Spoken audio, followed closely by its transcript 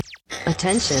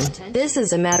Attention, this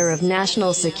is a matter of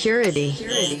national security.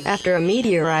 After a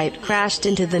meteorite crashed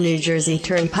into the New Jersey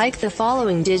Turnpike, the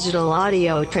following digital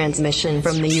audio transmission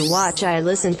from the You Watch I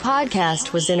Listen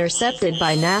podcast was intercepted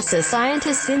by NASA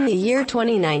scientists in the year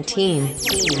 2019.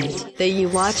 The You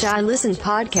Watch I Listen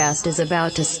podcast is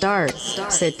about to start.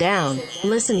 Sit down,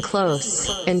 listen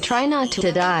close, and try not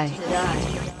to die.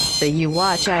 The You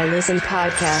Watch I Listen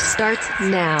podcast starts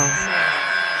now.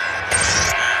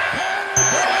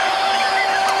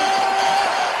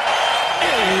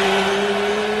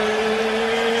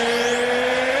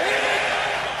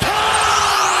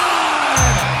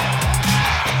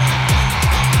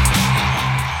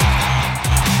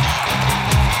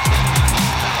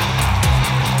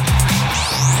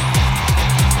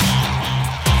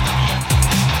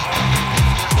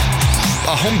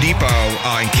 Home Depot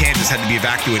in Kansas had to be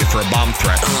evacuated for a bomb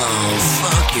threat. Oh,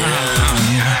 fuck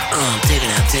yeah.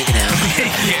 Take it out.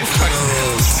 Yeah,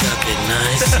 suck it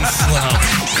nice and slow.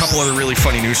 A couple other really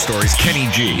funny news stories. Kenny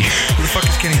G. Who the fuck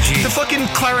is Kenny G? The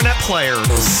fucking clarinet player.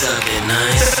 Suck it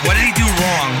nice. What did he do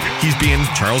wrong? He's being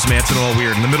Charles Manson all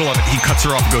weird. In the middle of it, he cuts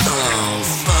her off and goes, Oh,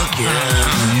 fuck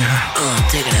yeah.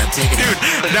 Take it out. Dude,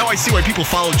 now I see why people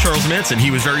followed Charles Manson.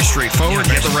 He was very straightforward.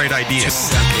 He had the right idea.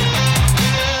 Suck it.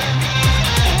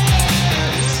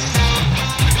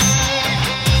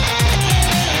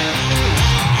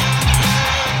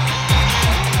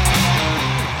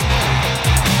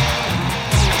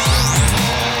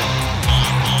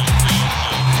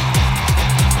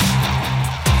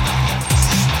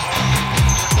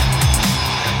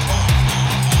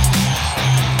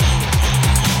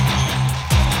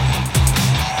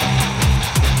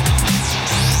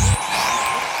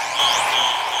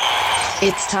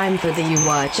 It's time for the You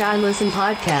Watch I Listen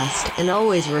podcast, and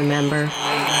always remember,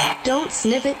 don't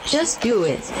sniff it, just do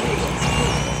it.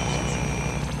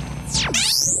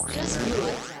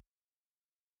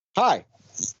 Hi.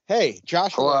 Hey,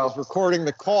 Joshua is recording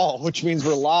the call, which means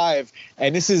we're live.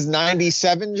 And this is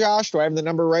 97, Josh. Do I have the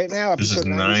number right now? This is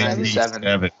Episode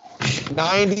 97.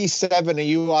 97 of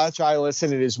You Watch I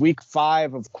Listen. It is week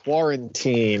 5 of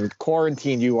quarantine.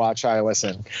 Quarantine You Watch I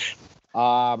Listen.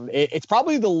 It's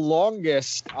probably the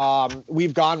longest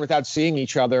we've gone without seeing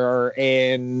each other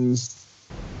in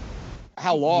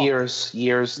how long? Years,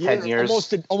 10 years.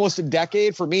 Almost a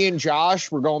decade. For me and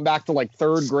Josh, we're going back to like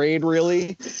 3rd grade,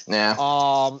 really.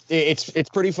 Yeah. It's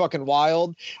pretty fucking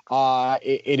wild.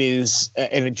 It is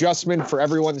an adjustment for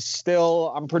everyone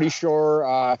still, I'm pretty sure.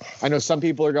 I know some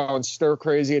people are going stir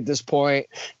crazy at this point.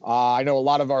 I know a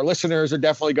lot of our listeners are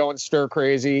definitely going stir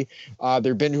crazy.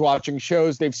 They're binge watching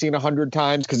shows they've seen 100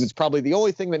 times because it's probably the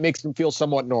only thing that makes them feel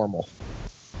somewhat normal.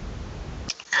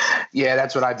 Yeah,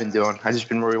 that's what I've been doing. I've just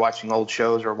been rewatching old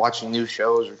shows or watching new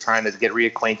shows or trying to get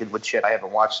reacquainted with shit I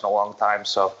haven't watched in a long time.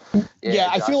 So, yeah,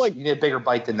 Josh, I feel like you need a bigger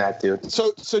bite than that, dude.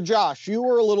 So Josh, you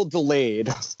were a little delayed.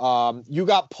 You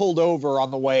got pulled over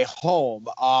on the way home.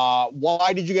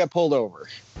 Why did you get pulled over?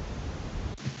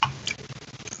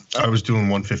 I was doing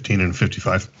 115 and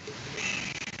 55.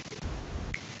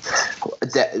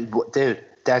 Dude,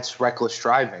 that's reckless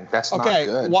driving. That's not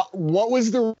good. What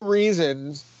was the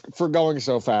reason for going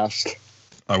so fast?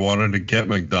 I wanted to get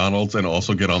McDonald's and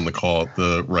also get on the call at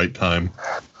the right time.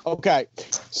 Okay,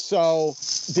 so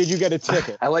did you get a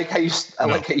ticket? I like how you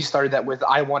started that with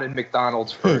I wanted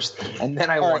McDonald's first, and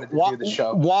then I wanted to do the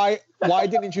show. Why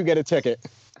didn't you get a ticket?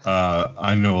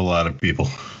 I know a lot of people.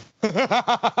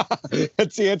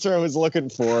 That's the answer I was looking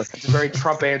for. It's a very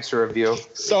Trump answer of you.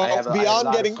 So I have a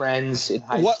lot of friends in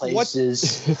high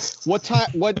places. What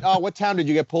town did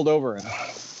you get pulled over in?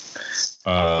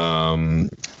 I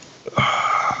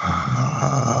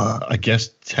guess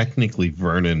technically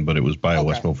Vernon, but it was by a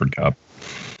West Milford cop.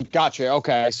 Gotcha.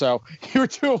 Okay, so you were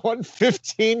doing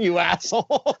 115, you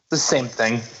asshole. The same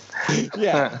thing.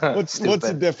 Yeah. What's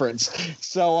the difference?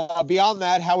 So beyond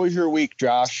that, how was your week,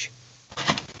 Josh?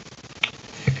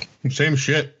 Same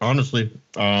shit, honestly.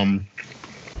 Nothing's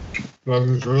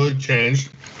really changed.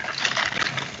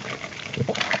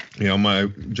 You know, my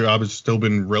job has still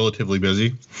been relatively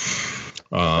busy.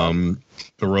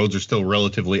 The roads are still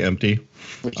relatively empty.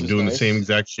 I'm doing the same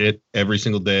exact shit every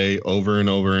single day, over and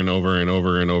over and over and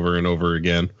over and over and over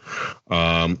again.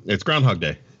 It's Groundhog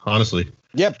Day, honestly.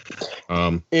 Yep.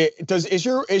 Is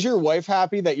your wife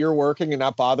happy that you're working and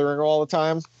not bothering her all the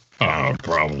time?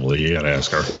 Probably. You gotta ask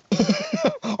her.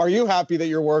 Are you happy that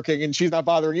you're working and she's not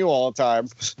bothering you all the time?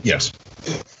 Yes.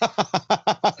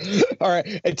 All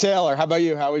right. Hey, Taylor, how about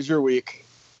you? How was your week?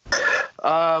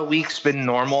 Week's been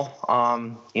normal.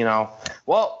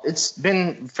 Well, it's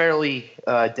been fairly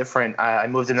different. I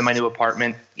moved into my new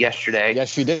apartment yesterday.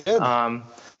 Yes, you did.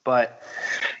 But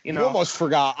You almost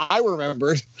forgot. I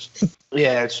remembered.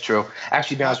 Yeah, it's true.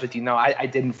 Actually, to be honest with you, no, I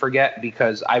didn't forget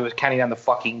because I was counting down the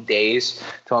fucking days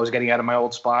till I was getting out of my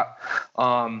old spot.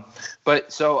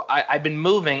 But so I've been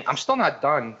moving. I'm still not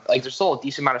done. Like, there's still a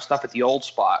decent amount of stuff at the old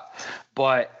spot,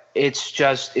 but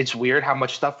it's weird how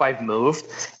much stuff I've moved,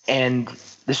 and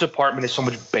this apartment is so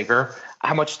much bigger.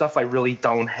 How much stuff I really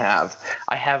don't have.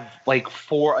 I have like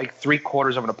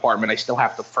 3/4 of an apartment I still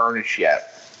have to furnish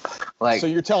yet. Like, so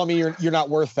you're telling me you're not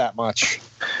worth that much?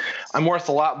 I'm worth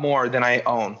a lot more than I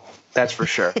own. That's for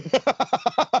sure.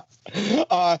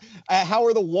 How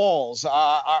are the walls?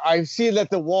 I see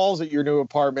that the walls at your new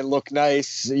apartment look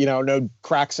nice. No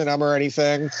cracks in them or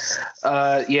anything.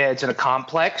 Yeah, it's in a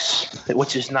complex,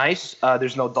 which is nice.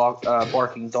 There's no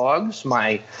barking dogs.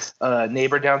 My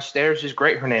neighbor downstairs is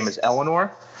great. Her name is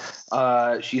Eleanor.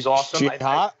 She's awesome. She's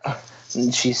hot?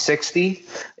 She's 60.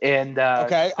 And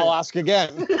okay, I'll ask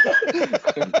again.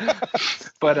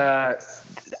 But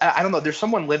I don't know. There's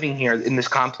someone living here in this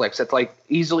complex that's like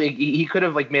easily. He could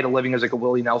have like made a living as like a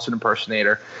Willie Nelson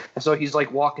impersonator. And so he's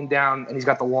like walking down, and he's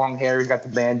got the long hair, he's got the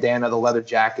bandana, the leather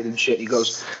jacket, and shit. He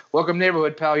goes, "Welcome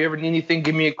neighborhood, pal. You ever need anything?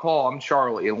 Give me a call. I'm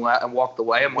Charlie." And walked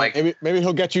away. I'm like, maybe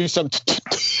he'll get you some.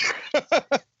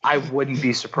 I wouldn't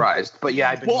be surprised. But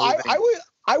yeah, I've been. Well,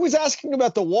 I was asking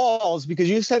about the walls because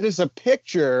you sent us a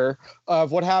picture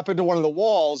of what happened to one of the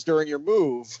walls during your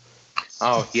move.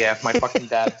 Oh, yeah, my fucking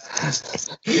dad.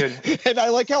 Dude. And I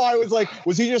like how I was like,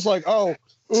 was he just like, oh,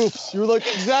 oops? You were like,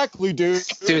 exactly, dude.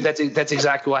 Dude, that's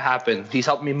exactly what happened. He's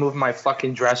helping me move my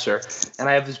fucking dresser. And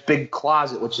I have this big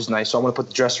closet, which is nice, so I'm going to put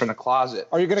the dresser in the closet.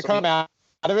 Are you going to come out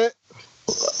of it?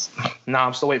 No,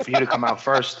 I'm still waiting for you to come out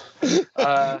first.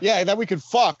 Yeah, and then we could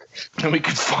fuck. And we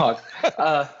could fuck.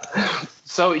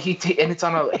 So and it's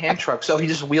on a hand truck, so he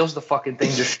just wheels the fucking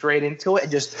thing just straight into it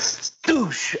and just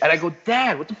douche. And I go,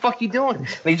 "Dad, what the fuck are you doing?" And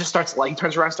he just turns around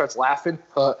and starts laughing.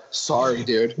 Sorry,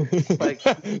 dude. Like,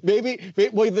 maybe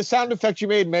the sound effect you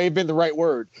made may have been the right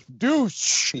word.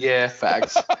 Douche. Yeah,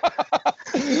 facts.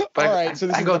 But all right,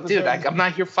 so I go, dude, I'm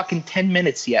not here fucking 10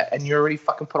 minutes yet, and you already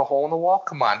fucking put a hole in the wall?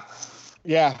 Come on.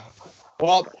 Yeah.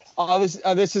 Well,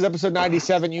 this is episode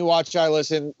 97. You watch, I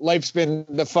listen. Life's been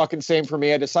the fucking same for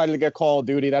me. I decided to get Call of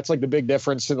Duty. That's like the big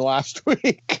difference in the last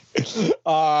week.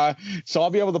 So I'll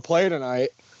be able to play tonight.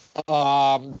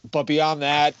 But beyond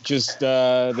that, just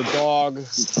the dog,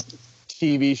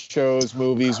 TV shows,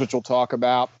 movies, which we'll talk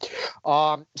about.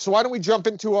 So why don't we jump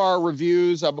into our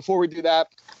reviews? Before we do that,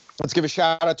 let's give a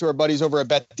shout out to our buddies over at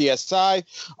BetDSI.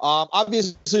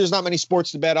 Obviously, there's not many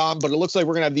sports to bet on, but it looks like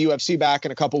we're going to have the UFC back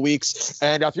in a couple weeks.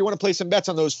 And if you want to play some bets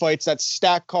on those fights, that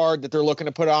stack card that they're looking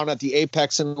to put on at the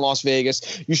Apex in Las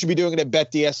Vegas, you should be doing it at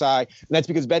BetDSI. And that's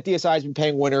because BetDSI has been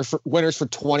paying winners for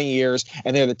 20 years,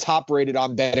 and they're the top rated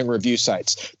on betting review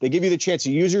sites. They give you the chance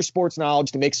to use your sports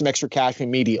knowledge to make some extra cash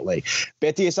immediately.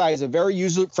 BetDSI is a very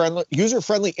user-friendly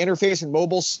interface and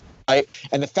mobile site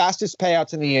and the fastest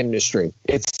payouts in the industry.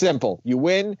 It's simple. You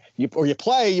win, you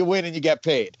play, you win, and you get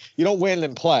paid. You don't win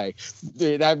and play.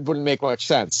 That wouldn't make much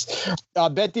sense.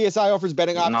 BetDSI offers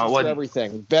betting options for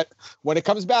everything. When it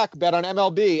comes back, bet on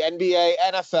MLB, NBA,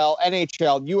 NFL,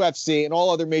 NHL, UFC, and all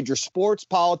other major sports,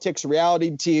 politics,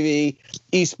 reality TV,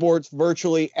 esports,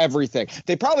 virtually everything.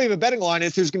 They probably have a betting line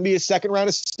if there's going to be a second round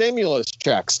of stimulus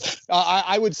checks.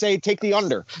 I would say take the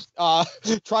under.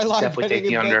 Try live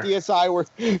betting at BetDSI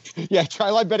try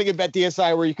live betting at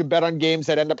BetDSI where you can bet on games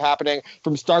that end up happening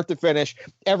from start to finish,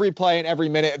 every play and every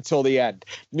minute until the end.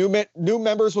 New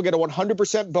members will get a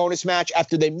 100% bonus match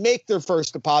after they make their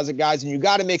first deposit, guys, and you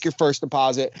got to make your first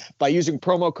deposit by using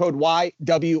promo code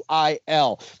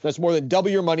YWIL. That's more than double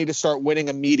your money to start winning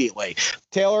immediately.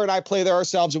 Taylor and I play there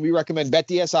ourselves, and we recommend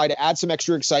BetDSI to add some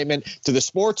extra excitement to the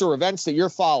sports or events that you're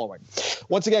following.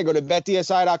 Once again, go to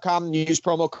BetDSI.com and use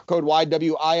promo code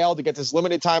YWIL to get this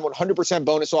limited time 100%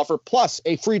 bonus offer plus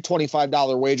a free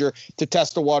 $25 wager to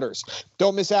test the waters.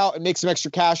 Don't miss out and make some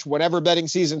extra cash whenever betting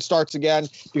season starts again,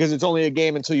 because it's only a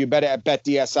game until you bet it at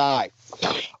BetDSI.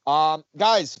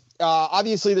 Guys,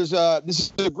 obviously this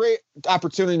is a great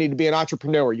opportunity to be an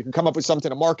entrepreneur. You can come up with something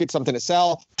to market, something to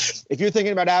sell. If you're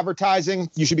thinking about advertising,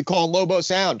 you should be calling Lobo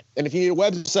Sound. And if you need a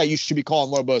website, you should be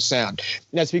calling Lobo Sound.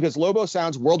 And that's because Lobo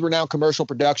Sound's world-renowned commercial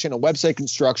production and website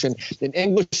construction in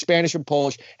English, Spanish, and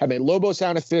Polish have made Lobo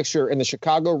Sound a fixture in the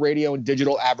Chicago radio and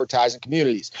digital advertising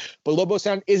communities. But Lobo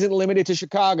Sound isn't limited to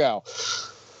Chicago.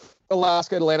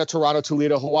 Alaska, Atlanta, Toronto,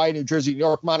 Toledo, Hawaii, New Jersey, New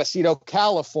York, Montecito,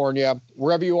 California.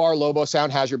 Wherever you are, Lobo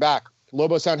Sound has your back.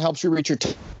 Lobo Sound helps you reach your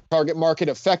target market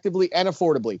effectively and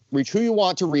affordably. Reach who you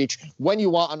want to reach when you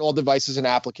want on all devices and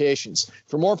applications.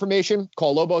 For more information,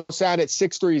 call Lobo Sound at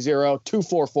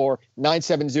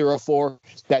 630-244-9704.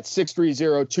 That's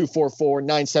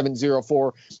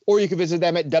 630-244-9704. Or you can visit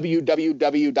them at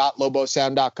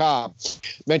www.lobosound.com.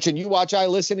 Mention You Watch, I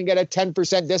Listen and get a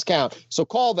 10% discount. So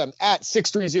call them at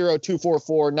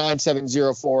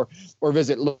 630-244-9704 or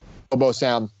visit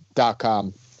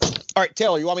lobosound.com. All right,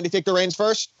 Taylor, you want me to take the reins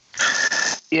first?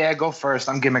 Yeah, go first.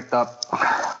 I'm gimmicked up.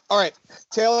 All right,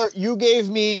 Taylor, you gave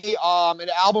me an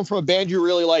album from a band you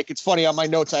really like. It's funny, on my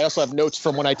notes, I also have notes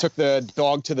from when I took the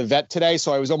dog to the vet today,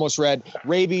 so I was almost read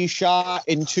rabies shot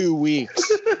in 2 weeks.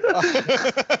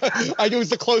 I knew it was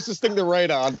the closest thing to write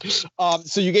on.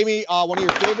 So you gave me one of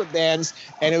your favorite bands,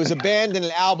 and it was a band and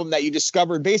an album that you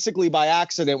discovered basically by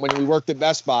accident when we worked at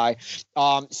Best Buy.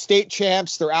 State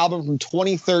Champs, their album from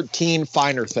 2013,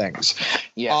 Finer Things.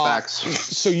 Yeah, facts.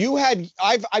 So you had,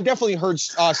 I've definitely heard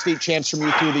State Champs from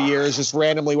you through the years, just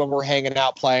randomly when we're hanging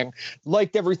out playing.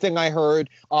 Liked everything I heard.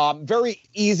 Very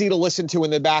easy to listen to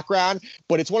in the background,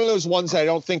 but it's one of those ones that I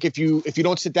don't think if you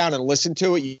don't sit down and listen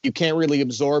to it, you can't really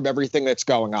absorb everything that's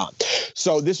going on.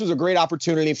 So this was a great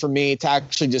opportunity for me to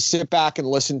actually just sit back and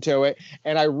listen to it,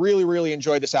 and I really, really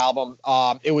enjoyed this album.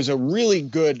 It was a really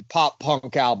good pop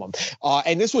punk album,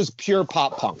 and this was pure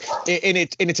pop punk in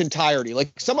its entirety.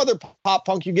 Like some other pop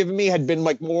punk you've given me had been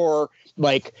like more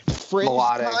like fringe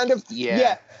melodic, kind of,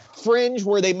 yeah, fringe,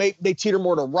 where they teeter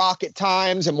more to rock at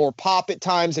times and more pop at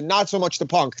times, and not so much the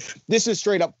punk. This is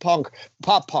straight up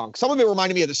pop punk. Some of it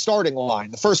reminded me of the Starting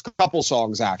Line, the first couple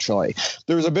songs. Actually,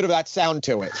 there was a bit of that sound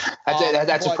to it.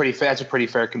 That's a pretty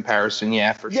fair comparison.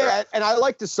 Yeah, for sure. Yeah, and I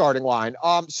like the Starting Line.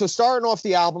 So starting off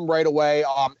the album right away,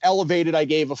 Elevated, I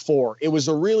gave a 4. It was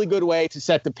a really good way to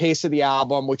set the pace of the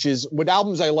album, which is what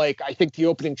albums I like. I think the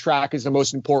opening track is the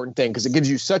most important thing because it gives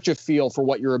you such a feel for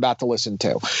what you're about to listen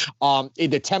to.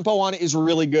 The tempo on it is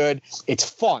really good. It's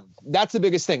fun. That's the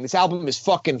biggest thing. This album is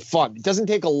fucking fun. It doesn't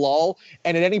take a lull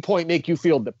and at any point make you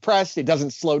feel depressed. It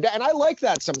doesn't slow down. And I like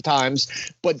that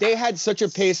sometimes, but they had such a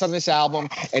pace on this album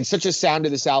and such a sound to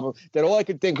this album that all I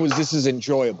could think was this is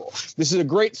enjoyable. This is a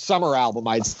great summer album,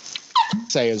 I'd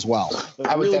say as well.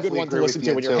 A really good one to listen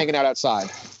to when you're hanging out outside.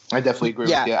 I definitely agree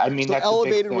with you. I mean, so that's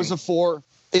Elevated was a 4.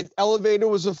 Elevated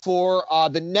was a 4.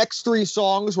 The next 3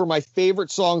 songs were my favorite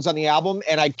songs on the album,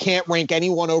 and I can't rank any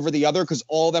one over the other because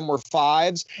all of them were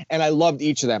 5s, and I loved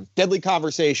each of them. Deadly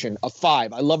Conversation, a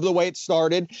 5. I love the way it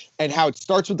started and how it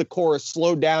starts with the chorus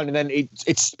slowed down, and then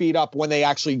it's speed up when they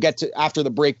actually get to after the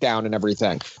breakdown and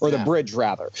everything, or the bridge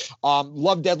rather.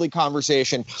 Love Deadly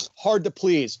Conversation. Hard to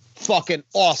Please, fucking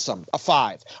awesome, a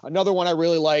 5. Another one I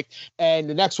really liked, and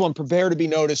the next one, Prepare to Be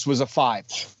Noticed, was a 5.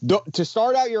 To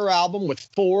start out your album with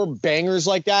 4 bangers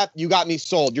like that, you got me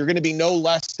sold. You're going to be no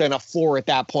less than a 4 at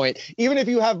that point. Even if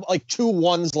you have like 2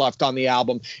 1s left on the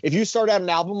album, if you start out an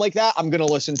album like that, I'm going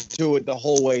to listen to it the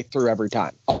whole way through every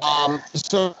time.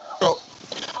 So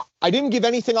I didn't give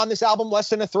anything on this album less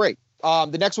than a 3.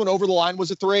 The next one, Over the Line, was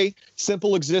a 3.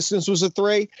 Simple Existence was a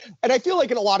 3. And I feel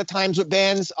like in a lot of times with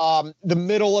bands, the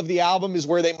middle of the album is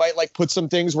where they might like put some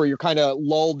things where you're kind of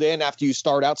lulled in after you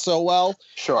start out so well.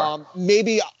 Sure.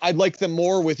 Maybe I'd like them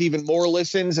more with even more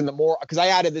listens and the more, because I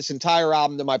added this entire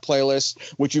album to my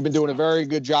playlist, which you've been doing a very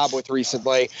good job with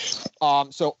recently.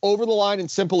 So Over the Line and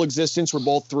Simple Existence were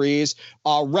both 3s.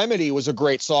 Remedy was a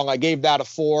great song. I gave that a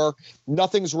 4.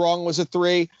 Nothing's Wrong was a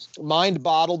 3. Mind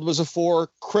Bottled was a 4.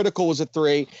 Critical was a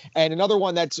 3. And another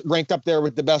one that's ranked up there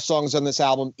with the best songs on this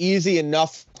album, Easy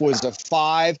Enough, was a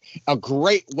 5. A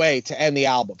great way to end the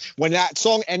album. When that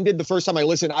song ended the first time I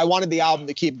listened, I wanted the album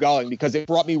to keep going because it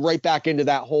brought me right back into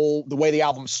the way the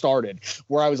album started,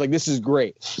 where I was like, this is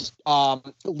great.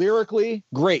 Lyrically,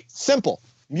 great. Simple.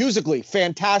 Musically,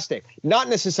 fantastic. Not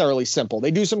necessarily simple.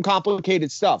 They do some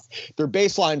complicated stuff. Their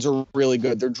bass lines are really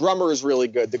good. Their drummer is really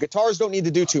good. The guitars don't need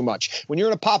to do too much. When you're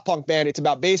in a pop punk band, it's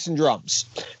about bass and drums.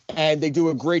 And they do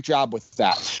a great job with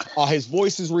that. His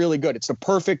voice is really good. It's the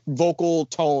perfect vocal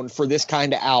tone for this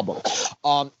kind of album.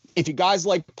 If you guys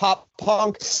like pop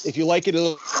punk, if you like it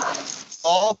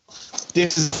all,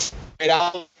 this is great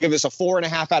album. Give this a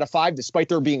 4.5 out of 5, despite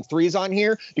there being 3s on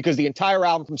here, because the entire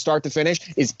album from start to finish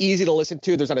is easy to listen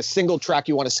to. There's not a single track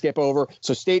you want to skip over.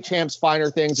 So State Champs,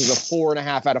 Finer Things is a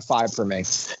 4.5 out of 5 for me.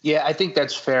 Yeah, I think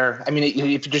that's fair. I mean, if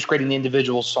you're just grading the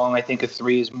individual song, I think a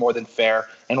 3 is more than fair.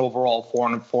 And overall,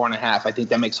 4.5. I think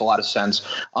that makes a lot of sense.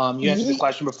 You answered the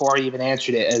question before I even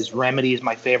answered it, as Remedy is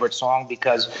my favorite song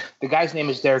because the guy's name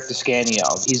is Derek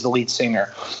Descanio. He's the lead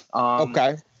singer.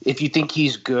 Okay. if you think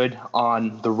he's good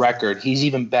on the record, he's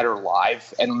even better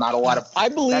live. And not a lot of I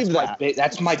believe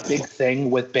that's my big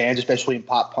thing with bands, especially in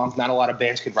pop punk. Not a lot of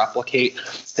bands can replicate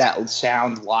that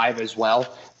sound live as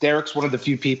well. Derek's one of the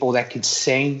few people that can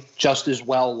sing just as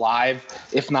well live,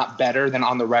 if not better, than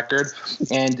on the record.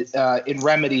 And in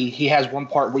Remedy, he has one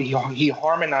part where he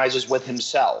harmonizes with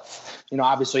himself. You know,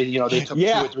 obviously, you know, they took 2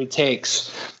 or 3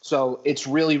 takes, so it's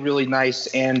really, really nice.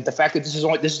 And the fact that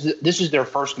this is their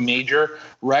first major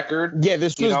record. Yeah,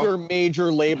 this was their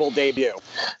major label debut.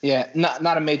 Yeah,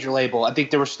 not a major label. I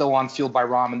think they were still on Fueled by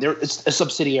Ramen. It's a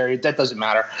subsidiary. That doesn't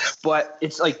matter. But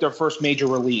it's like their first major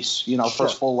release. You know,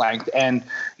 first full length, and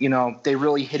you know they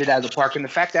really hit it out of the park. And the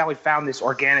fact that I found this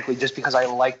organically just because I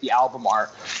like the album art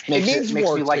makes me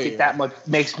like it that much.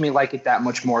 Makes me like it that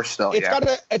much more still.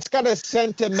 It's got a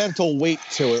sentimental weight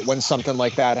to it when something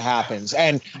like that happens.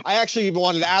 And I actually even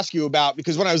wanted to ask you about,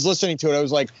 because when I was listening to it, I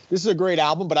was like, this is a great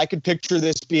album, but I could picture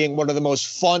this being one of the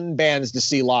most fun bands to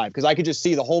see live, because I could just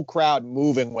see the whole crowd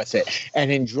moving with it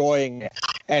and enjoying it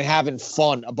and having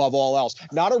fun above all else.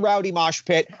 Not a rowdy mosh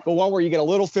pit, but one where you get a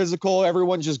little physical,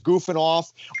 everyone's just goofing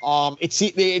off.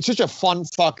 It's such a fun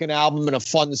fucking album and a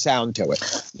fun sound to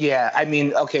it. Yeah, I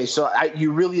mean, okay, so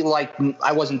you really like,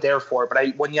 I wasn't there for it,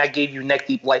 but when I gave you Neck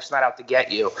Deep, Life's Not Out to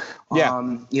Get You.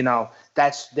 You know,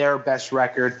 that's their best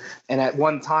record. And at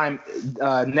one time,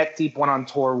 Neck Deep went on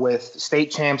tour with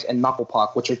State Champs and Knuckle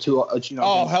Puck, which are two of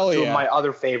my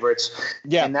other favorites.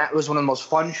 Yeah. And that was one of the most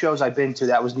fun shows I've been to.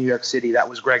 That was New York City. That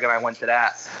was Greg and I went to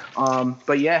that.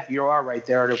 But yeah, you are right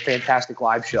there. It's a fantastic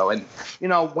live show. And, you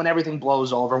know, when everything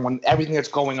blows over, when everything that's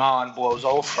going on blows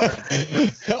over.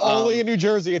 Only in New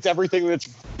Jersey, it's everything that's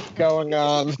going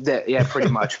on. Yeah, pretty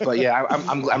much. But yeah,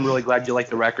 I'm really glad you like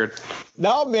the record.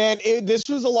 No, man, this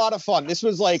was a lot of fun. This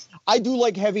was like, I do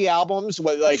like heavy albums,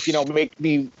 but like, you know,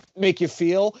 make you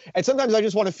feel, and sometimes I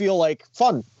just want to feel like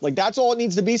fun. Like that's all it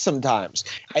needs to be sometimes.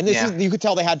 And this is, you could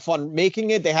tell they had fun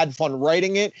making it, they had fun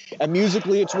writing it, and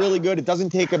musically it's really good. It doesn't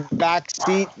take a back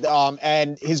seat,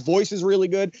 and his voice is really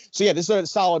good. So yeah, this is a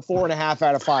solid 4.5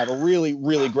 out of 5. A really,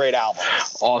 really great album.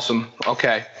 Awesome.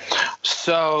 Okay,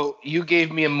 so you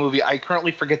gave me a movie. I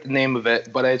currently forget the name of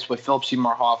it, but it's with Philip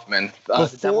Seymour Hoffman.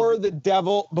 Before the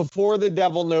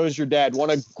Devil Knows You're Dead. One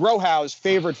of Grohow's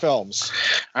favorite films.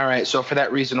 All right, so for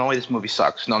that reason only, this movie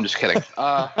sucks. No, I'm just kidding.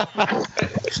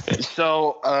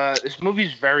 This movie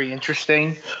is very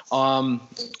interesting.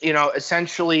 You know,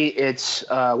 essentially, it's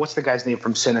what's the guy's name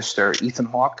from Sinister? Ethan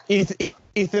Hawke.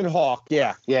 Ethan Hawke,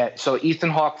 yeah. Yeah, so Ethan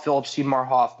Hawke, Philip Seymour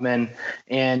Hoffman,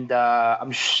 and I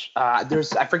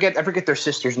forget their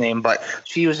sister's name, but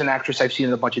she was an actress I've seen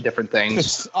in a bunch of different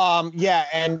things. And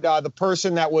the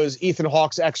person that was Ethan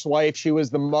Hawke's ex-wife, she was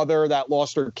the mother that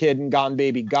lost her kid in Gone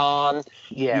Baby Gone.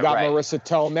 Yeah, you got Marissa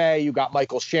Tomei, you got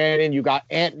Michael Shannon, you got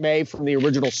Aunt May from the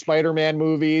original Spider-Man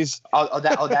movies.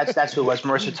 That's who it was,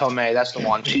 Marissa Tomei. That's the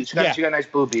one. She got nice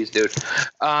boobies, dude.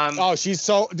 She's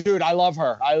so, dude, I love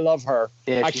her.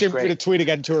 Yeah, I can't get a tweet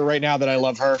again to her right now that I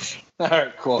love her. All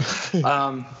right, cool.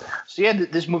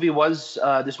 This movie was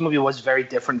very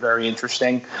different, very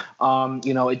interesting.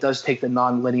 You know, it does take the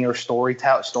non-linear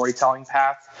storytelling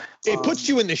path. It puts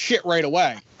you in the shit right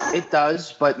away. It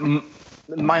does, but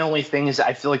my only thing is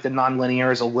I feel like the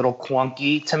non-linear is a little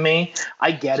clunky to me.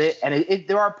 I get it, and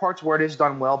there are parts where it is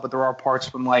done well, but there are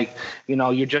parts when, like, you know,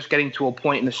 you're just getting to a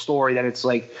point in the story that it's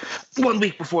like 1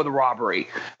 week before the robbery.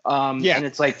 And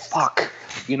it's like, fuck.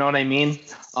 You know what I mean?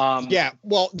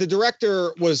 Well, the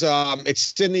director was it's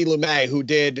Sidney Lumet, who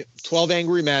did 12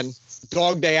 Angry Men,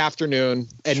 Dog Day Afternoon,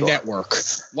 and Network.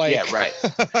 Like, yeah, right.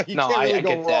 No, I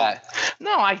get that.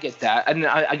 No, I get that. And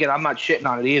I'm not shitting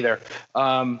on it either.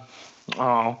 I'm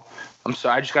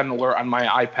sorry. I just got an alert on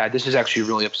my iPad. This is actually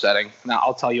really upsetting. Now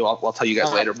I'll tell you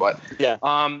guys later. But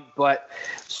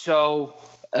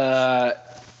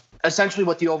essentially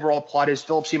what the overall plot is,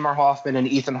 Philip Seymour Hoffman and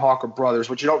Ethan Hawke are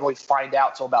brothers, which you don't really find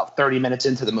out till about 30 minutes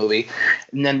into the movie.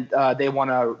 And then they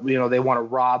want to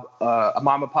rob a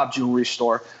mom and pop jewelry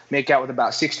store, make out with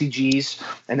about 60 G's,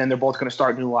 and then they're both going to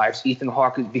start new lives. Ethan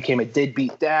Hawke became a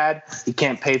deadbeat dad. He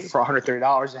can't pay for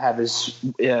 $130 to have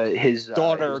his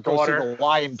daughter go see the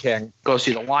Lion King. Go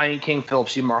see the Lion King. Philip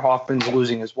Seymour Hoffman's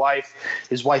losing his wife.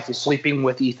 His wife is sleeping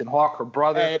with Ethan Hawke, her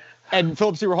brother. And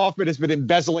Philip Seymour Hoffman has been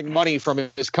embezzling money from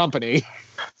his company.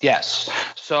 Yes.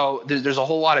 So there's a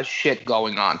whole lot of shit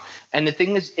going on. And the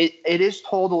thing is, it is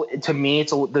told, to me,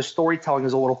 the storytelling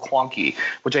is a little clunky,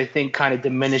 which I think kind of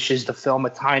diminishes the film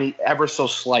ever so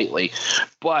slightly.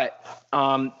 But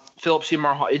Philip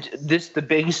Seymour Hoffman. The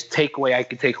biggest takeaway I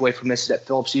could take away from this is that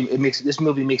this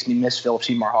movie makes me miss Philip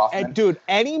Seymour Hoffman. And dude,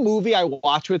 any movie I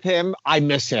watch with him, I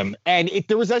miss him. And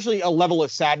there was actually a level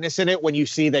of sadness in it when you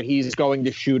see that he's going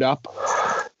to shoot up.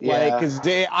 Yeah. Because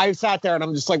I sat there and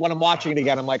I'm just like, when I'm watching it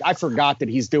again, I'm like, I forgot that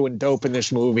he's doing dope in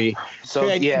this movie. So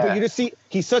but you just see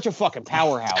he's such a fucking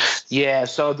powerhouse. Yeah.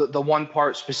 So the one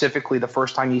part specifically, the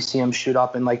first time you see him shoot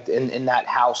up in like in that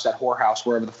house, that whorehouse,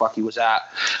 wherever the fuck he was at.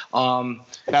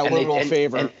 That little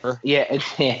favor.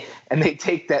 And they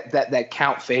take that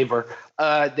Count Favor.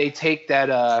 They take that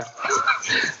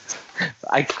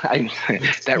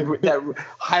that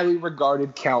highly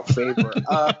regarded Count Favor.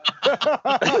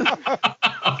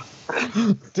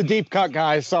 It's a deep cut,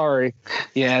 guys. Sorry.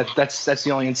 Yeah, that's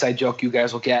the only inside joke you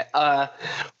guys will get.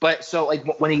 But so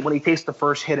like when he takes the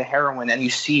first hit of heroin and you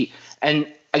see, and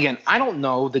again, I don't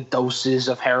know the doses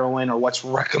of heroin or what's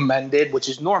recommended, which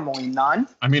is normally none.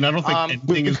 I mean, I don't think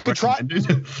anything is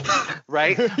recommended.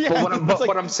 Right? Yeah, but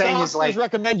what I'm saying is like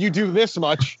recommend you do this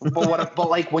much. but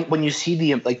like when you see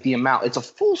the amount, it's a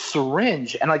full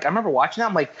syringe, and like I remember watching that,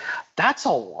 I'm like, that's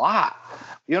a lot.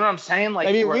 You know what I'm saying? Like,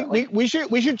 I mean, we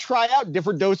should try out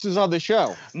different doses on the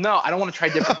show. No, I don't want to try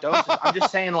different doses. I'm just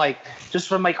saying, like, just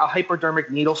from like a hypodermic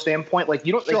needle standpoint, like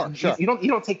you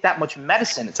don't take that much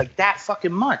medicine. It's like that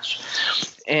fucking much.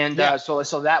 And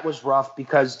so that was rough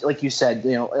because, like you said,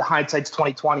 you know, hindsight's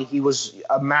 20/20. He was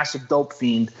a massive dope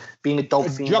fiend, being a dope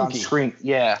fiend junkie. on screen.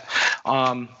 Yeah.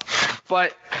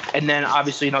 But and then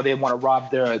obviously, you know, they want to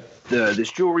rob this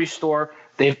jewelry store.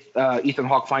 Ethan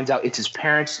Hawke finds out it's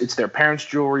their parents'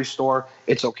 jewelry store.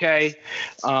 It's okay.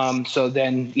 So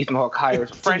then Ethan Hawke hires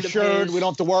a friend of his. We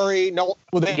don't have to worry. No.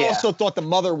 Well, they also thought the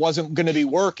mother wasn't going to be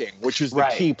working, which is the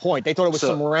key point. They thought it was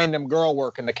some random girl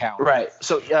working the counter. Right.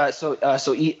 So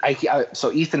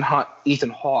Ethan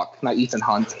Hawke, not Ethan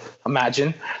Hunt.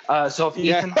 Imagine. So if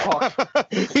Ethan Hawke,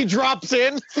 he drops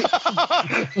in.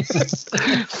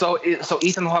 So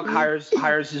Ethan Hawke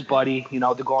hires his buddy, you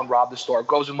know, to go and rob the store.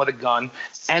 Goes in with a gun.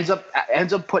 Ends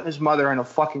up putting his mother in a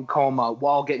fucking coma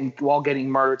while getting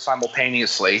murdered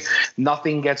simultaneously.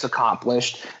 Nothing gets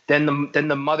accomplished. Then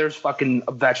the mother's fucking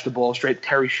a vegetable, straight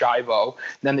Terry Schiavo.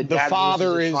 Then the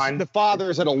father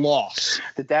is at a loss.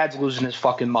 The dad's losing his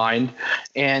fucking mind,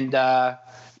 and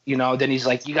you know, then he's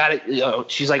like, you got to, you know,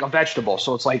 she's like a vegetable.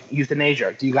 So it's like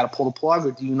euthanasia. Do you got to pull the plug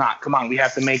or do you not? Come on, we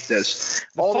have to make this.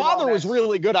 The father was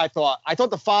really good, I thought. I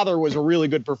thought the father was a really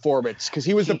good performance because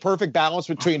he was the perfect balance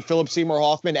between Philip Seymour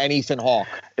Hoffman and Ethan Hawke.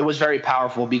 It was very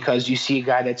powerful because you see a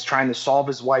guy that's trying to solve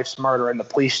his wife's murder and the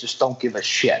police just don't give a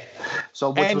shit. So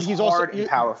which was hard and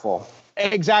powerful.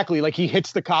 Exactly. Like he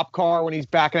hits the cop car when he's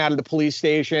backing out of the police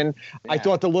station. Yeah. I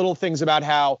thought the little things about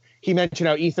how he mentioned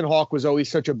how Ethan Hawke was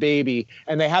always such a baby.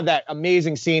 And they have that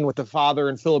amazing scene with the father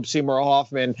and Philip Seymour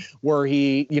Hoffman where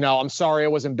he, you know, I'm sorry I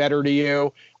wasn't better to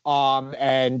you.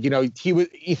 And, you know,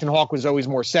 Ethan Hawke was always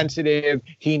more sensitive.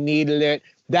 He needed it.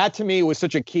 That to me was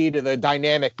such a key to the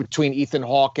dynamic between Ethan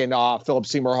Hawke and Philip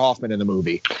Seymour Hoffman in the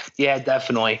movie. Yeah,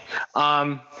 definitely.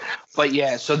 But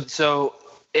yeah, so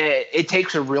it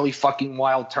takes a really fucking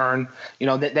wild turn. You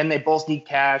know, then they both need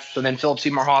cash. So then Philip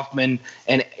Seymour Hoffman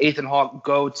and Ethan Hawke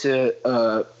go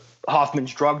to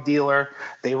Hoffman's drug dealer.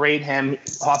 They raid him.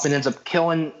 Hoffman ends up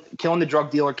killing the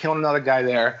drug dealer, killing another guy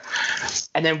there.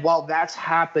 And then while that's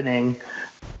happening,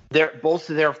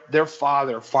 their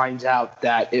father finds out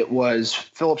that it was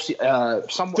Philip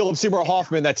Seymour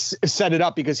Hoffman that set it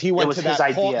up because he went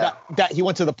to he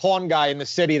went to the pawn guy in the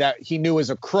city that he knew as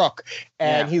a crook,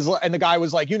 and and the guy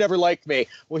was like, "You never liked me.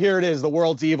 Well, here it is. The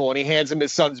world's evil," and he hands him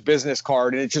his son's business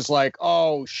card, and it's just like,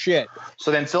 oh shit. So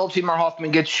then Philip Seymour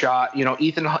Hoffman gets shot. You know,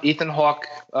 Ethan Hawke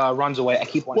runs away. I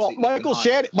keep wanting to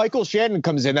say Michael Shannon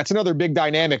comes in. That's another big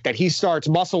dynamic that he starts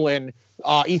muscling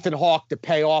Ethan Hawke to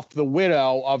pay off the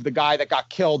widow of the guy that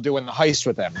got killed doing the heist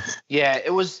with him. Yeah,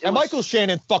 it was Michael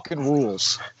Shannon fucking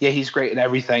rules. Yeah, he's great in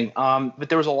everything. But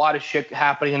there was a lot of shit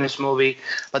happening in this movie.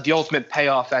 But the ultimate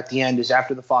payoff at the end is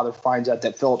after the father finds out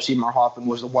that Philip Seymour Hoffman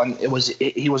was the one.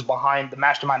 He was behind the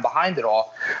mastermind behind it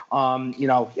all. You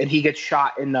know, and he gets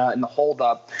shot in the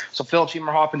holdup. So Philip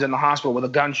Seymour Hoffman's in the hospital with a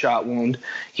gunshot wound.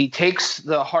 He takes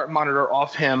the heart monitor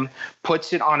off him,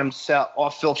 puts it on himself.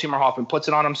 Off Philip Seymour Hoffman, puts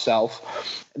it on himself.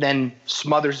 Then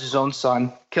smothers his own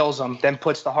son, kills him, then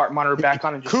puts the heart monitor back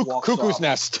on and just walks off. Cuckoo's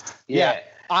nest. Yeah.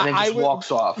 And then just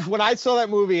walks off. When I saw that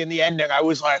movie in the ending, I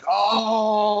was like,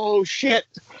 oh, shit.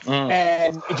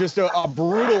 And just a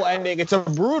brutal ending. It's a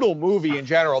brutal movie in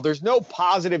general. There's no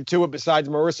positive to it besides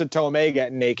Marissa Tomei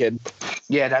getting naked.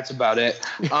 Yeah, that's about it.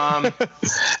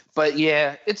 But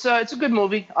yeah, it's a good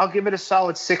movie. I'll give it a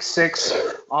solid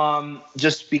 6.6.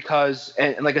 Just because,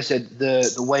 and like I said,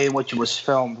 the way in which it was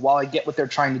filmed, while I get what they're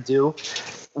trying to do,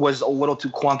 was a little too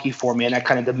clunky for me, and that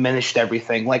kind of diminished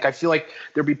everything. Like, I feel like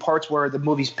there'd be parts where the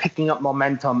movie's picking up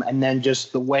momentum, and then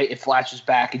just the way it flashes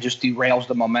back, it just derails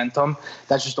the momentum.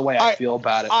 That's just the way I feel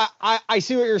about it. I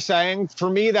see what you're saying. For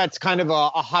me, that's kind of a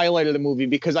highlight of the movie,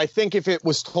 because I think if it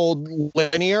was told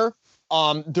linear,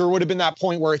 there would have been that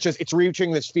point where it's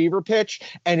reaching this fever pitch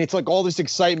and it's like all this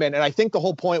excitement. And I think the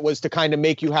whole point was to kind of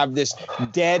make you have this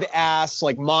dead ass,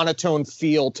 like monotone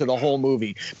feel to the whole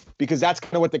movie, because that's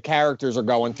kind of what the characters are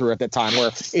going through at that time,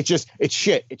 where it's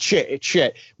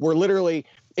shit. We're literally,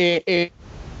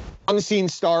 one scene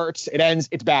starts, it ends,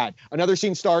 it's bad. Another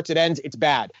scene starts, it ends, it's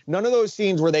bad. None of those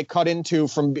scenes where they cut into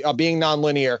from being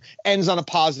nonlinear ends on a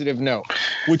positive note,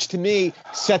 which to me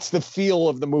sets the feel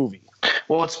of the movie.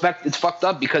 Well, it's fucked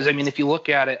up because, I mean, if you look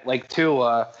at it, like, too,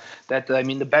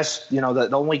 the best, the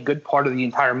only good part of the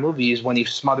entire movie is when he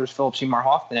smothers Philip Seymour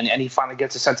Hoffman and he finally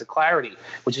gets a sense of clarity,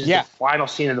 which is the final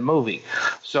scene of the movie.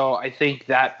 So I think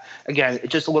that, again,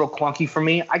 it's just a little clunky for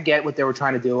me. I get what they were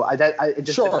trying to do. It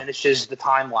just diminishes the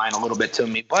timeline a little bit to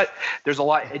me, but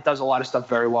it does a lot of stuff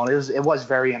very well. It was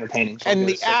very entertaining. So and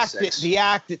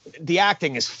the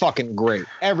acting is fucking great.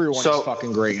 Everyone's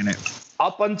fucking great in it.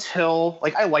 Up until,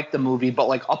 like, I like the movie, but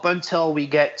like up until we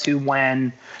get to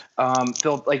when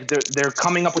Phil, like, they're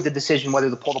coming up with the decision whether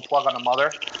to pull the plug on the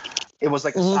mother, it was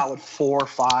like a solid 4 or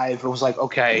 5. It was like,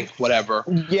 okay, whatever.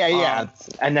 Yeah.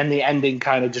 And then the ending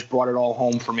kind of just brought it all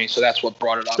home for me, so that's what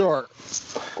brought it up. Sure.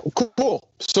 Cool.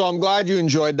 So I'm glad you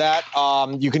enjoyed that.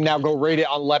 You can now go rate it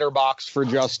on Letterboxd for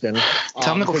Justin.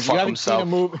 Tell him to go fuck himself.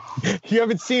 You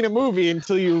haven't seen a movie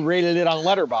until you rated it on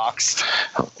Letterboxd.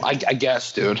 I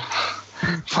guess, dude.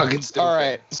 Fucking stupid. All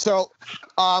right. So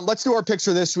let's do our picks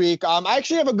for this week. I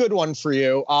actually have a good one for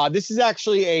you. This is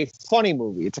actually a funny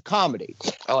movie. It's a comedy.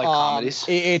 I like comedies.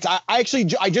 I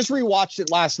just rewatched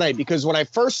it last night because when I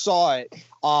first saw it,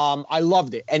 I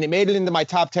loved it, and it made it into my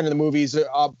top 10 of the movies,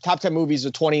 top 10 movies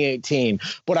of 2018.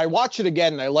 But I watched it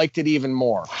again, and I liked it even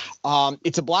more.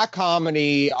 It's a black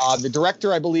comedy. The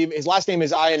director, I believe, his last name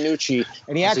is Iannucci,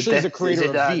 and he actually is a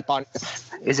creator of Veep.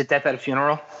 Is it Death at a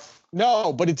Funeral?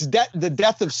 No, but it's The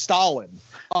Death of Stalin.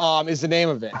 Is the name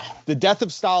of it. The Death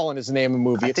of Stalin is the name of the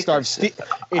movie. I might have seen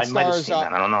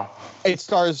that. I don't know. It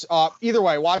stars. Either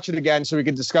way, watch it again so we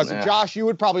can discuss it. Josh, you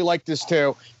would probably like this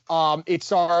too. It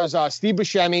stars Steve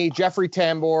Buscemi, Jeffrey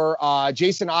Tambor,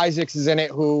 Jason Isaacs is in it,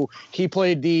 who he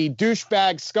played the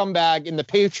douchebag scumbag in The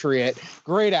Patriot.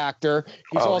 Great actor.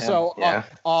 He's also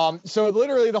so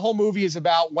literally the whole movie is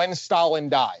about when Stalin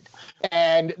died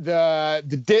and the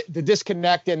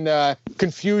disconnect and the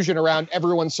confusion around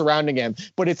everyone surrounding him.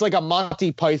 But it's like a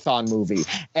Monty Python movie.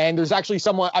 And there's actually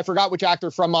someone, I forgot which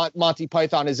actor from Monty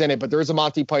Python is in it, but there is a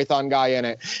Monty Python guy in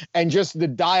it. And just the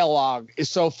dialogue is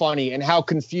so funny and how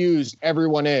confused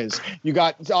everyone is. You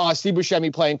got Steve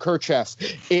Buscemi playing Khrushchev.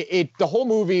 The whole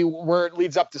movie where it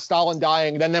leads up to Stalin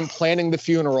dying, then them planning the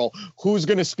funeral, who's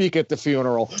going to speak at the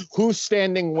funeral, who's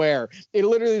standing where. It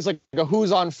literally is like a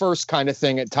who's on first kind of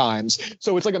thing at times.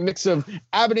 So it's like a mix of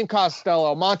Abbott and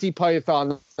Costello, Monty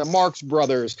Python, the Marx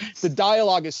Brothers. The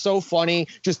dialogue is so funny.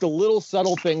 Just the little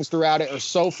subtle things throughout it are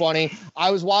so funny. I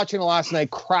was watching it last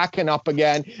night, cracking up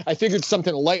again. I figured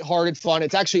something lighthearted, fun.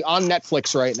 It's actually on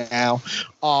Netflix right now,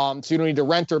 so you don't need to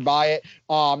rent or buy it.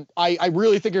 I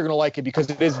really think you're going to like it because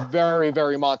it is very,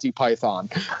 very Monty Python.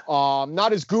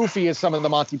 Not as goofy as some of the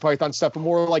Monty Python stuff, but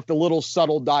more like the little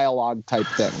subtle dialogue type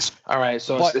things. All right,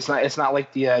 so it's not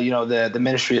like the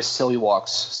Ministry of Silly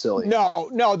Walks silly.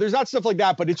 No, there's not stuff like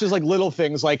that, but it's just like little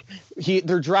things. Like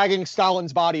they're dragging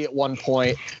Stalin's body at one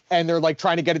point, and they're like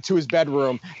trying to get it to his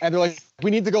bedroom, and they're like, we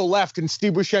need to go left, and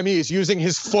Steve Buscemi is using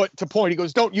his foot to point. He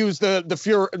goes, don't use the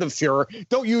Fuhrer.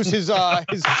 Don't use his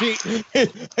feet.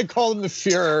 I call him the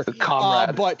Fuhrer. The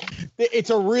comrade. But it's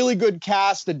a really good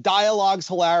cast. The dialogue's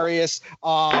hilarious.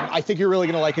 I think you're really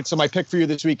going to like it. So my pick for you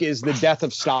this week is The Death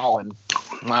of Stalin.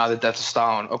 Wow, The Death of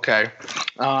Stalin. Okay.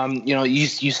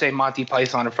 You say Monty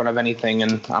Python in front of anything,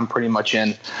 and I'm pretty much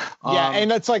in.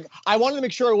 And it's like, I wanted to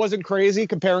make sure I wasn't crazy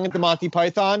comparing it to Monty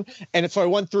Python. And so I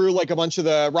went through like a bunch of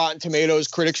the Rotten Tomatoes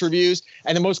critics reviews,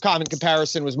 and the most common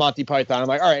comparison was Monty Python. I'm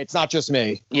like, all right, it's not just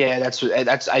me. Yeah, that's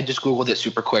I just Googled it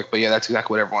super quick, but yeah, that's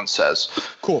exactly what everyone says.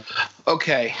 Cool.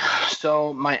 Okay,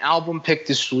 so my album pick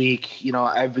this week,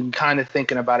 I've been kind of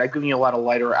thinking about it. I've given you a lot of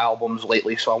lighter albums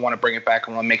lately, so I want to bring it back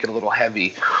and want to make it a little heavy.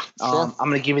 Sure. I'm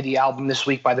going to give you the album this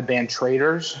week by the band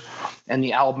Traitors, and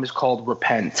the album is called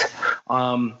Repent.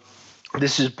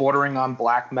 This is bordering on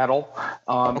black metal.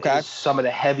 Okay. It's some of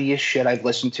the heaviest shit I've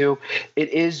listened to. It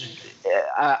is,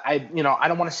 I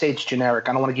don't want to say it's generic.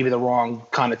 I don't want to give you the wrong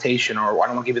connotation, or I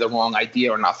don't want to give you the wrong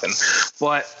idea or nothing.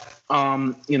 But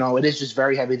it is just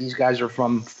very heavy. These guys are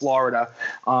from Florida.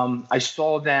 I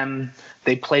saw them.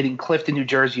 They played in Clifton, New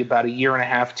Jersey about 2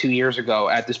 years ago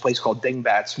at this place called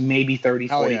Dingbats. Maybe 30,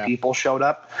 40 people showed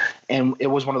up. And it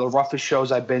was one of the roughest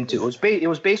shows I've been to. It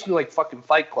was basically like fucking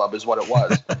Fight Club is what it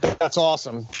was. That's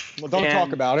awesome. Well, don't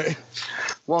talk about it.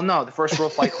 Well, no. The first rule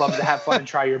of Fight Club is to have fun and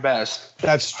try your best.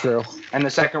 That's true. And the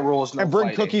second rule is no and bring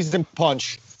fighting. Cookies and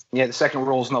punch. Yeah, the second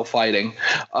rule is no fighting.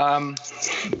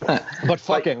 But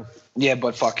fucking. Yeah,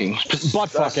 butt fucking. Butt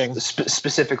fucking.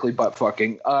 Specifically butt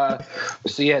fucking.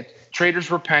 So yeah,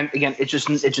 Traders Repent. Again, it's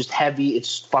just heavy.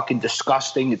 It's fucking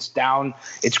disgusting. It's down.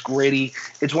 It's gritty.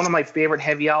 It's one of my favorite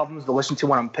heavy albums to listen to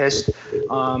when I'm pissed.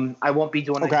 I won't be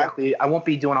doing I won't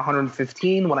be doing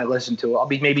 115 when I listen to it. I'll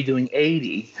be maybe doing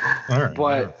 80. All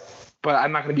right. But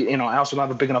I'm not going to be, I also don't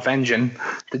have a big enough engine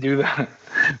to do that.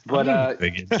 But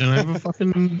big engine. I have a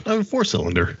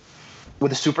 4-cylinder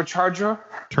with a supercharger,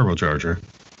 turbocharger.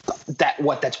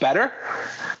 That's better?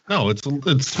 No, it's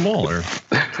smaller.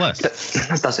 It's less.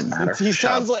 That doesn't matter. He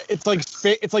sounds like it's like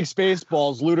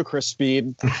Spaceballs, ludicrous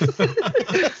speed.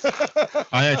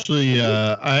 I actually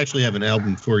have an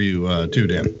album for you too,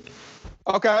 Dan.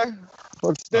 Okay,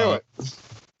 let's do it.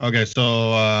 Okay,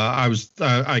 so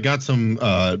I got some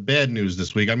bad news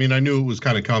this week. I mean, I knew it was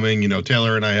kind of coming.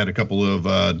 Taylor and I had a couple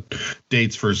of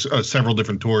dates for several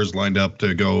different tours lined up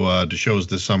to go to shows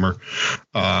this summer.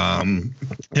 And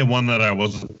one that I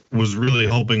was really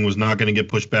hoping was not going to get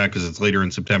pushed back because it's later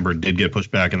in September. It did get pushed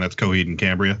back, and that's Coheed and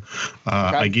Cambria. Okay.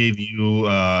 I gave you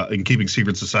in Keeping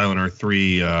Secrets of Silent Earth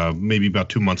 3 maybe about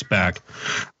 2 months back.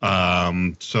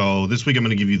 So this week I'm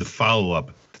going to give you the follow-up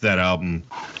to that album.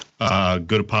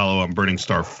 Good Apollo on Burning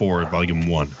Star 4, Volume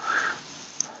 1.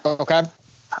 Okay.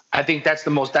 I think that's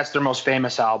their most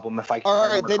famous album, if I can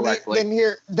remember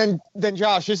correctly. Then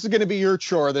Josh, this is going to be your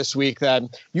chore this week.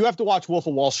 Then you have to watch Wolf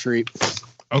of Wall Street.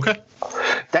 Okay.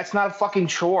 That's not a fucking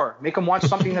chore. Make him watch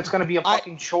something that's going to be a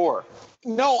fucking chore.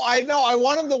 No, I know. I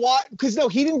want him to watch because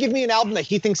he didn't give me an album that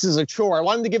he thinks is a chore. I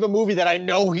want him to give a movie that I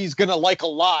know he's gonna like a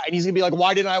lot, and he's gonna be like,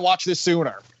 "Why didn't I watch this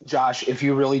sooner?" Josh, if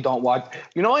you really don't watch,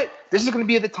 you know what? This is gonna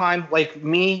be the time. Like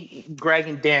me, Greg,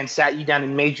 and Dan sat you down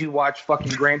and made you watch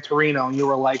fucking Gran Torino, and you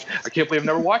were like, "I can't believe I've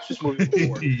never watched this movie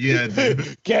before." Yeah,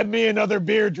 dude. Get me another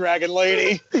beer, Dragon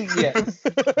Lady. Yeah.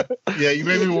 Yeah, you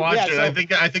made me watch it. So, I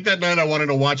think that night I wanted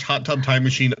to watch Hot Tub Time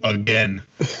Machine again.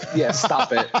 Yeah,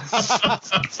 stop it.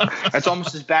 That's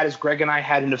almost as bad as Greg and I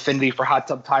had an affinity for Hot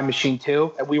Tub Time Machine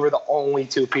 2, and we were the only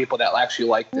two people that actually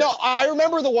liked it. No, I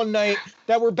remember the one night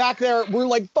that we're back there, we're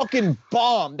like fucking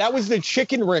bombed. That was the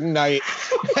chicken ring night.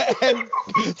 And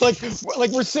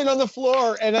like we're sitting on the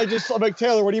floor, and I'm like,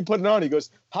 "Taylor, what are you putting on?" He goes,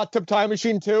 "Hot Tub Time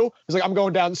Machine 2." He's like, "I'm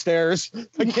going downstairs.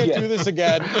 I can't do this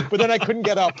again." But then I couldn't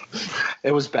get up.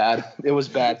 It was bad.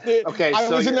 Okay, I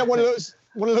was in that one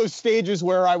of those stages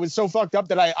where I was so fucked up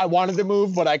that I wanted to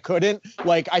move, but I couldn't.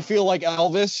 Like, I feel like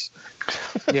Elvis.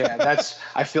 Yeah,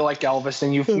 I feel like Elvis,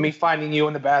 and me finding you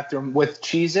in the bathroom with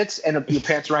Cheez-Its and your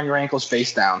pants around your ankles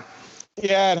face down.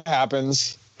 Yeah, it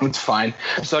happens. It's fine.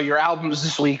 So your albums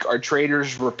this week are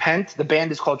Traders Repent. The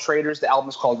band is called Traders. The album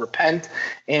is called Repent.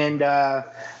 And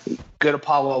Good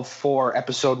Apollo 4,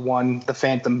 Episode 1, The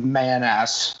Phantom Man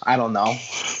Ass. I don't know.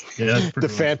 Yeah, the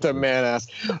Phantom Man Ass.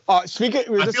 Speaking,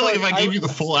 I feel like if I gave you the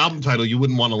full album title, you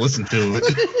wouldn't want to listen to it.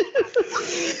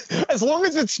 As long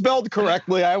as it's spelled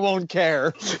correctly, I won't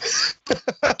care. It's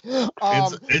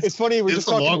funny. It's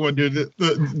a long one, dude.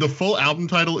 The full album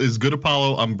title is Good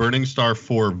Apollo on Burning Star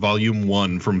 4, Volume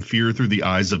 1, From Fear Through the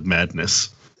Eyes of Madness.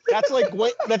 That's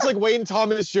like Wayne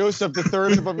Thomas Joseph, the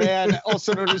third of a man,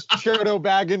 also known as Chodo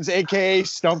Baggins, a.k.a.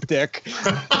 Stump Dick.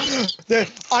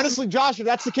 Honestly, Josh, if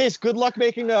that's the case, good luck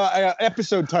making an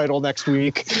episode title next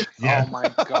week. Yeah. Oh, my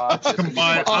God.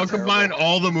 I'll combine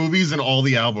all the movies and all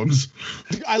the albums.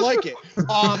 I like it.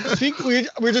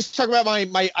 We're just talking about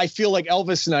my I feel like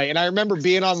Elvis night, and I remember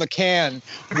being on the can,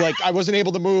 like I wasn't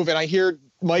able to move, and I hear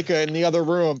Micah in the other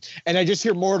room, and I just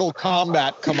hear Mortal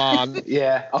Kombat come on.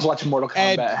 Yeah, I was watching Mortal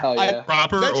Kombat. Hell yeah.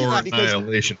 Proper or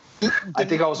Annihilation? I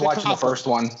think I was watching the first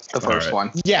one. The first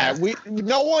one. Yeah,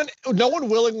 no one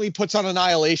willingly puts on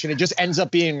Annihilation. It just ends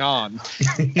up being on.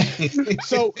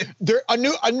 So a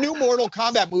new Mortal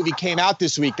Kombat movie came out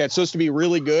this week that's supposed to be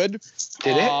really good.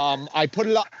 Did it? I put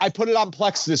it on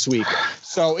Plex this week,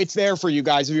 so it's there for you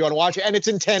guys if you want to watch it, and it's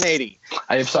in 1080.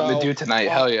 I have something to do tonight.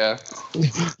 Hell yeah.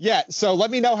 Yeah, so let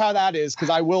me know how that is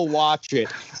because I will watch it.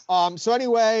 So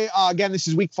anyway, again, this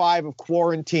is week 5 of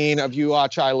quarantine of You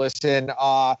Watch, I Listen.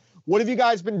 What have you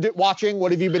guys been watching?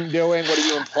 What have you been doing? What have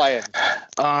you been playing?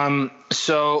 So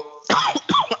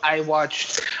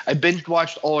I binge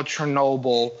watched all of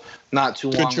Chernobyl not too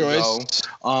long ago.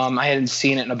 I hadn't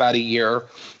seen it in about a year.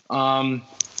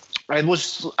 I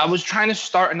was trying to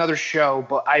start another show,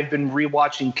 but I've been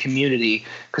rewatching Community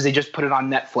because they just put it on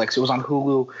Netflix. It was on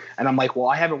Hulu, and I'm like, well,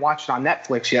 I haven't watched it on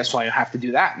Netflix yet, so I have to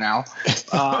do that now.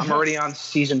 I'm already on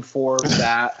season 4 of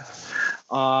that.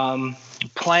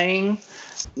 Playing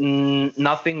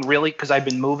nothing really because I've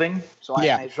been moving, so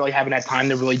I really haven't had time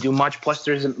to really do much. Plus,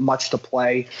 there isn't much to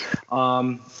play.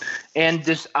 And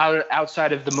just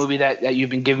outside of the movie that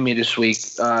you've been giving me this week,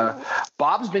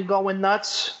 Bob's been going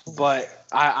nuts, but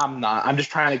I'm not. I'm just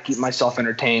trying to keep myself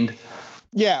entertained.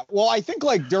 Yeah, well, I think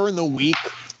like during the week,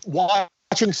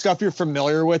 watching stuff you're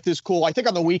familiar with is cool. I think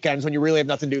on the weekends when you really have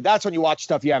nothing to do, that's when you watch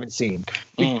stuff you haven't seen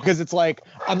because it's like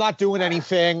I'm not doing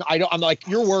anything. I'm like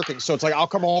you're working, so it's like I'll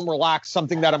come home, relax,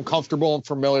 something that I'm comfortable and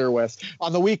familiar with.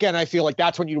 On the weekend, I feel like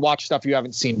that's when you watch stuff you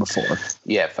haven't seen before.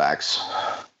 Yeah, facts.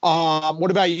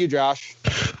 What about you, Josh?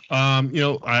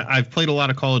 I've played a lot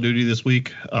of Call of Duty this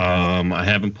week. I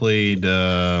haven't played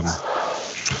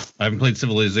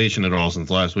Civilization at all since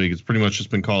last week. It's pretty much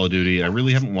just been Call of Duty. I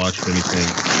really haven't watched anything.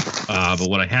 But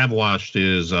what I have watched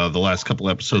is the last couple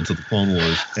episodes of the Clone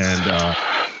Wars, and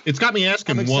it's got me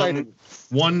asking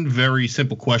one very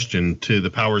simple question to the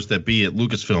powers that be at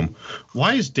Lucasfilm.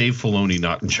 Why is Dave Filoni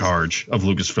not in charge of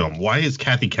Lucasfilm? Why is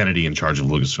Kathy Kennedy in charge of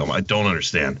Lucasfilm? I don't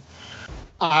understand.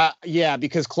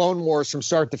 Because Clone Wars from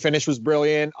start to finish was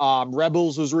brilliant.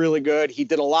 Rebels was really good. He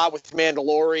did a lot with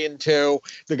Mandalorian too.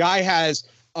 The guy has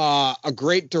a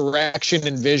great direction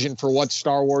and vision for what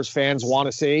Star Wars fans want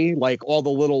to see, like all the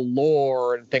little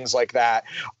lore and things like that.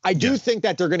 I do think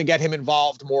that they're going to get him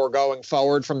involved more going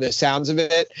forward from the sounds of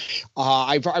it.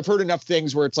 I've heard enough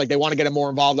things where it's like they want to get him more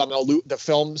involved on the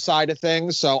film side of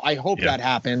things. So I hope that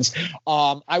happens.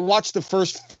 I watched the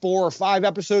first 4 or 5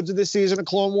 episodes of this season of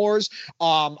Clone Wars.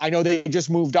 I know they just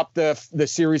moved up the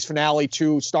series finale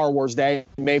to Star Wars Day,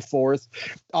 May 4th.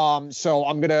 So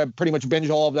I'm going to pretty much binge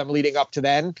all of them leading up to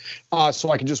then. So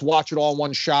I can just watch it all in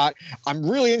one shot. I'm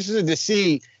really interested to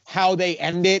see how they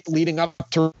end it leading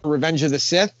up to Revenge of the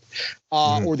Sith,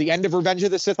 or the end of Revenge of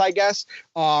the Sith, I guess.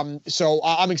 So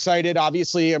I'm excited.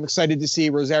 Obviously, I'm excited to see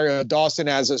Rosario Dawson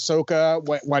as Ahsoka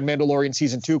when Mandalorian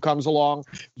Season 2 comes along.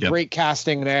 Great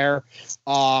casting there.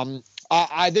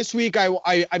 This week,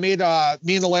 I made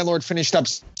me and the landlord finished up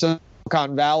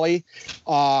Silicon Valley.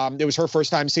 It was her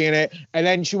first time seeing it, and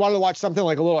then she wanted to watch something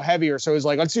like a little heavier, so it was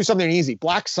like, let's do something easy.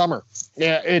 Black Summer.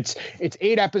 Yeah, it's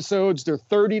 8 episodes. They're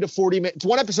 30 to 40 minutes.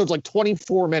 One episode's like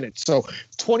 24 minutes, so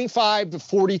 25 to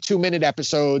 42 minute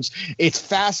episodes. It's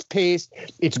fast paced.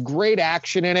 It's great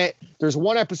action in it. There's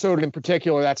one episode in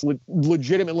particular that's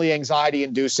legitimately anxiety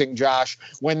inducing, Josh,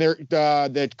 when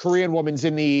the Korean woman's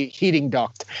in the heating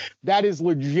duct. That is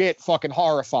legit fucking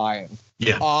horrifying.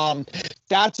 Yeah.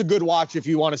 That's a good watch if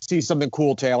you want to see something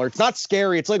cool, Taylor. It's not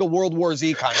scary. It's like a World War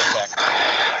Z kind of thing.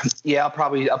 Yeah, I'll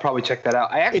probably check that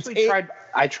out. I actually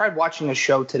tried watching a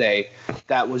show today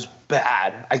that was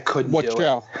bad. I couldn't do it.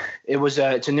 What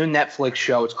show? It's a new Netflix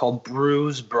show. It's called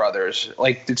Bruise Brothers.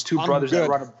 Like it's two brothers that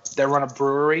run a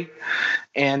brewery,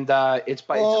 and it's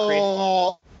by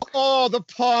the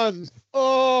pun.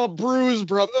 Oh, Bruise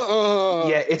Brothers.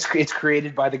 Yeah, it's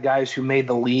created by the guys who made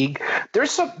The League.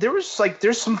 There's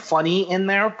some funny in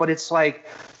there, but it's like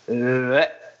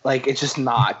it's just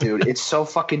not, dude. It's so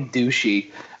fucking douchey.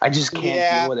 I just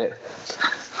can't deal with it.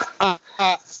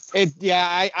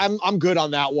 I'm good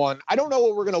on that one. I don't know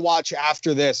what we're gonna watch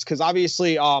after this because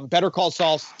obviously, Better Call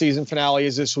Saul season finale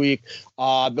is this week.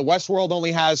 The Westworld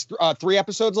only has 3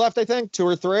 episodes left, I think, 2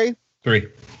 or 3. 3.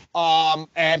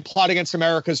 And Plot Against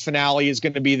America's finale is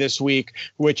going to be this week,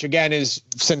 which again is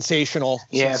sensational.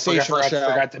 Yeah, sensational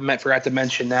forgot to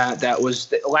mention that. That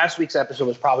was last week's episode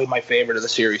was probably my favorite of the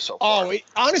series so far.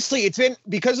 Honestly, it's been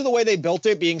because of the way they built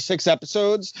it, being 6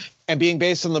 episodes and being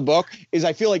based on the book. Is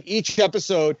I feel like each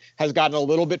episode has gotten a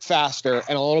little bit faster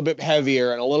and a little bit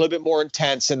heavier and a little bit more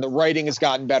intense, and the writing has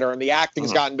gotten better and the acting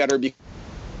has gotten better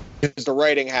because the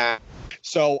writing has.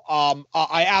 So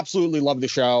I absolutely love the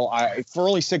show. For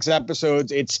only 6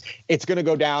 episodes, it's going to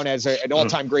go down as an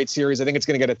all-time great series. I think it's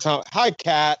going to get a ton. Hi,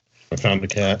 Cat. I found the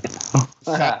cat.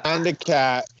 Found a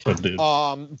cat.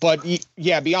 But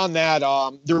yeah, beyond that,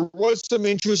 there was some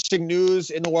interesting news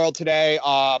in the world today.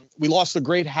 We lost the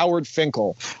great Howard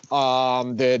Finkel,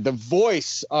 the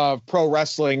voice of pro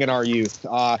wrestling in our youth.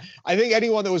 I think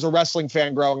anyone that was a wrestling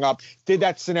fan growing up did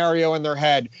that scenario in their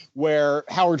head where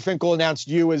Howard Finkel announced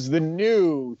you as the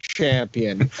new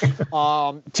champion.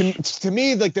 To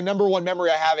me, like the number one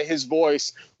memory I have of his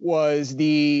voice was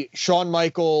the Shawn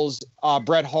Michaels,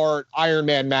 Bret Hart Hart Iron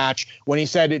Man match when he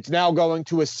said it's now going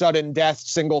to a sudden death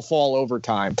single fall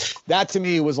overtime. That to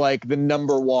me was like the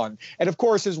number one. And of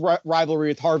course his rivalry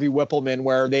with Harvey Whippleman,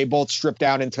 where they both stripped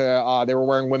down into they were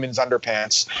wearing women's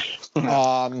underpants.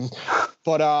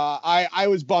 But I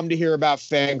was bummed to hear about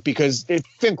Fink because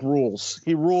Fink rules.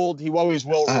 He ruled. He always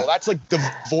will rule. That's like the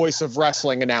voice of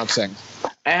wrestling announcing.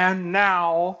 And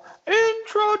now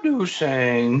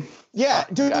introducing. Yeah,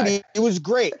 dude, it was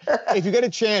great. If you get a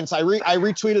chance, I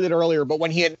retweeted it earlier, but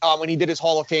when he did his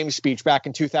Hall of Fame speech back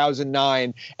in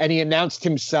 2009 and he announced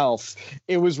himself,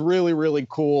 it was really, really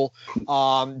cool.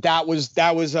 That was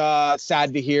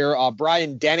sad to hear.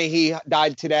 Brian Dennehy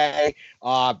died today.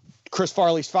 Chris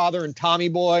Farley's father and Tommy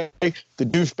Boy, the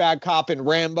douchebag cop in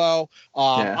Rambo.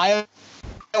 I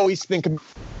always think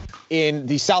in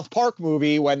the South Park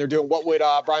movie when they're doing What Would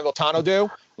Brian Voltano Do?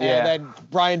 And then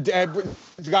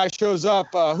the guy shows up.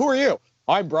 Who are you?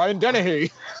 I'm Brian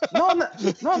Dennehy. No,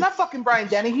 not fucking Brian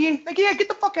Dennehy. Like, yeah, get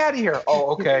the fuck out of here.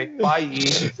 Oh, okay. Bye.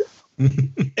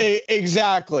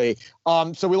 Exactly.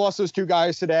 So we lost those two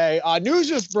guys today. News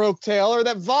just broke, Taylor,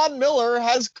 that Von Miller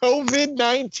has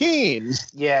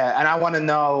COVID-19. Yeah, and I want to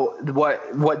know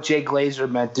what Jay Glazer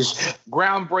meant. This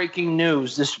groundbreaking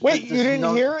news. You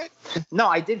didn't hear it? No,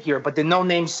 I did hear it, but the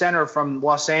no-name center from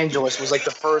Los Angeles was like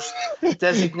the first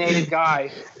designated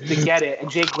guy to get it, and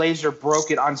Jay Glazer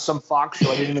broke it on some Fox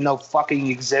show I didn't even know fucking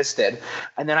existed.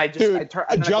 And then I go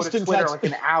to Twitter like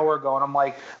an hour ago, and I'm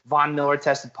like, Von Miller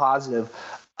tested positive.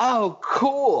 Oh,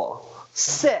 cool.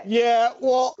 Sick. Yeah,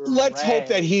 well, let's hope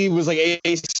that he was like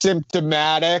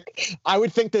asymptomatic. I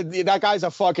would think that guy's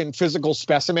a fucking physical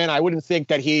specimen. I wouldn't think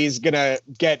that he's gonna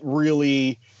get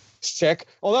really sick.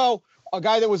 Although a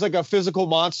guy that was like a physical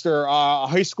monster, a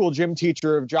high school gym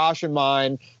teacher of Josh and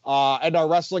mine, and our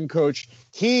wrestling coach,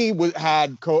 he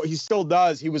still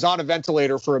does. He was on a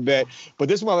ventilator for a bit, but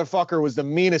this motherfucker was the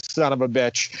meanest son of a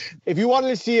bitch. If you wanted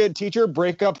to see a teacher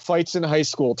break up fights in high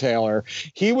school, Taylor,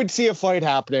 he would see a fight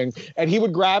happening and he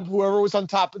would grab whoever was on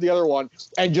top of the other one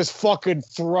and just fucking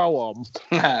throw him.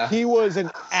 He was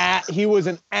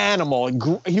an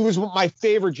animal. He was my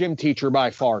favorite gym teacher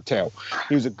by far too.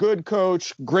 He was a good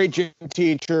coach, great gym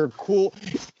teacher, cool.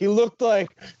 He looked like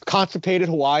constipated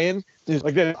Hawaiian.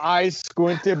 Like the eyes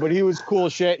squinted, but he was cool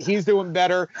as shit. He's doing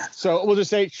better. So we'll just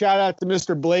say shout out to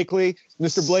Mr. Blakely.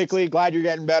 Mr. Blakely, glad you're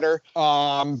getting better.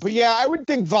 But yeah, I would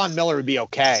think Von Miller would be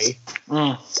okay.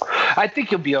 I think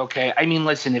he'll be okay. I mean,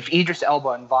 listen, if Idris Elba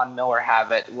and Von Miller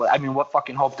have it, I mean, what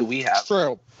fucking hope do we have?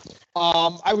 True.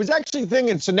 I was actually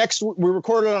thinking, so we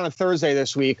recorded on a Thursday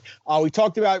this week. We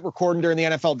talked about recording during the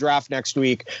NFL draft next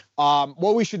week.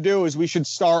 What we should do is we should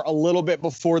start a little bit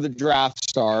before the draft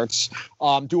starts,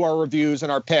 do our reviews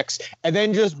and our picks, and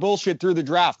then just bullshit through the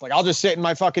draft. Like, I'll just sit in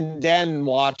my fucking den and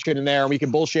watch it in there, and we can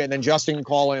bullshit, and then Justin can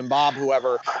call in, Bob,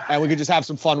 whoever, and we could just have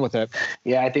some fun with it.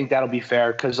 Yeah, I think that'll be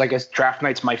fair, because I guess draft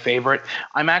night's my favorite.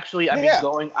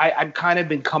 I've kind of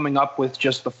been coming up with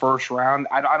just the first round.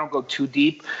 I don't go too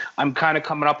deep. I'm kind of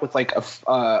coming up with like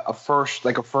a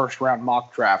first round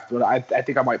mock draft, but I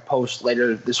think I might post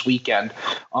later this weekend.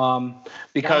 Because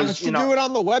why don't you do it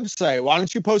on the website? Why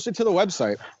don't you post it to the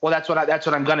website? Well, that's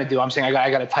what I'm gonna do. I'm saying I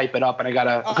gotta type it up, and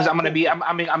because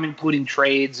I'm including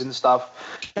trades and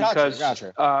stuff.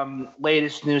 Gotcha.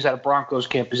 Latest news out of Broncos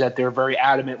camp is that they're very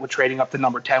adamant with trading up to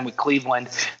number 10 with Cleveland.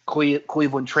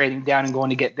 Cleveland trading down and going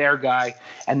to get their guy,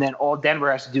 and then all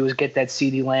Denver has to do is get that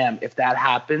CeeDee Lamb. If that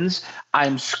happens,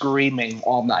 I'm screaming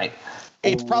all night.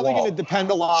 It's probably going to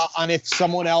depend a lot on if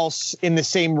someone else in the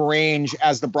same range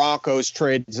as the Broncos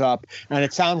trades up. And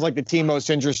it sounds like the team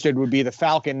most interested would be the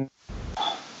Falcons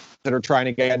that are trying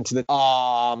to get into the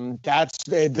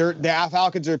the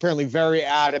Falcons are apparently very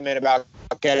adamant about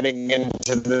getting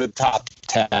into the top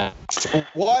 10.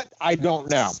 What? I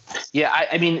don't know. Yeah,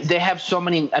 I mean, they have so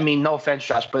many. I mean, no offense,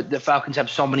 Josh, but the Falcons have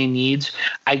so many needs.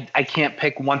 I can't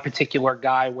pick one particular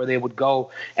guy where they would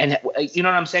go. And you know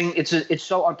what I'm saying? It's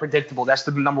so unpredictable. That's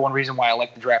the number one reason why I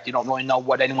like the draft. You don't really know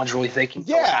what anyone's really thinking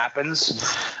until it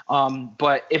happens.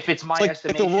 But if it's my estimation,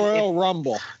 it's the Royal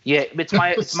Rumble. Yeah, it's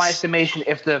my estimation.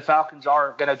 If the Falcons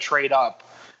are going to trade up,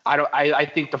 I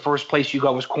think the first place you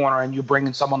go is corner, and you bring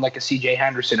in someone like a C.J.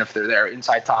 Henderson if they're there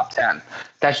inside top 10.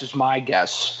 That's just my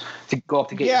guess to go up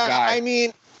to get your guy. I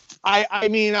mean,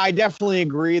 I definitely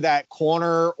agree that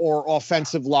corner or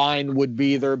offensive line would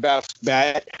be their best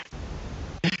bet.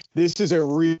 This is a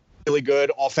really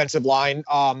good offensive line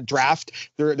draft.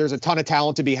 There's a ton of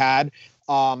talent to be had.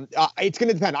 It's going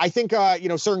to depend. I think,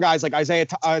 certain guys like Isaiah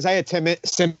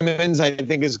Simmons, I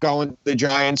think is going to the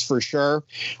Giants for sure.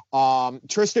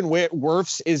 Tristan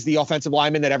Wirfs is the offensive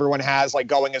lineman that everyone has like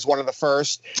going as one of the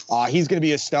first. He's going to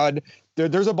be a stud.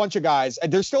 There's a bunch of guys.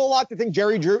 And there's still a lot to think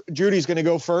Jerry Judy's going to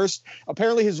go first.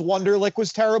 Apparently his Wonderlic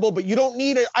was terrible, but you don't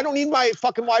need it. I don't need my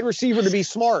fucking wide receiver to be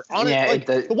smart. The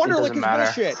Wonderlic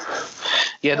is bullshit.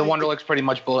 Yeah, the Wonderlic's pretty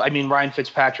much bull. I mean, Ryan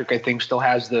Fitzpatrick, I think, still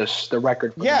has the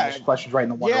record for the most questions right in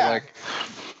the Wonderlic.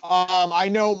 I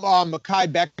know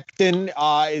Mekhi Becton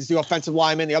is the offensive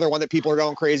lineman, the other one that people are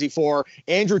going crazy for.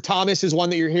 Andrew Thomas is one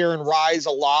that you're hearing rise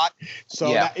a lot. So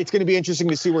it's going to be interesting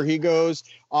to see where he goes.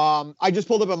 I just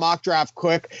pulled up a mock draft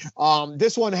quick.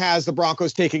 This one has the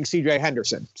Broncos taking C.J.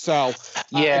 Henderson. So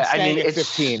I mean, it's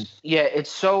 15. Yeah,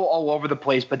 it's so all over the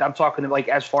place. But I'm talking like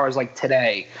as far as like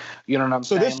today. You know what I'm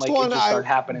saying? This one, it just started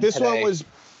happening this today. one was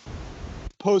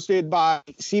posted by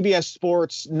CBS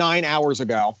Sports 9 hours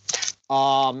ago.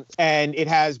 And it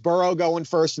has Burrow going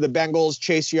first to the Bengals,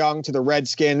 Chase Young to the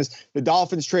Redskins, the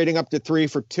Dolphins trading up to 3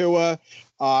 for Tua,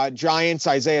 Giants,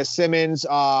 Isaiah Simmons,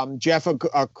 Jeff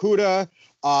Okudah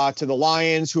to the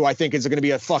Lions, who I think is going to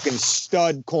be a fucking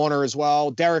stud corner as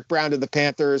well, Derek Brown to the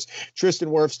Panthers, Tristan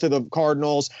Wirfs to the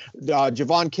Cardinals,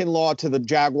 Javon Kinlaw to the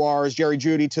Jaguars, Jerry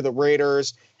Jeudy to the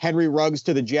Raiders, Henry Ruggs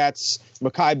to the Jets,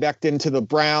 Mekhi Becton to the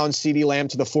Browns, CeeDee Lamb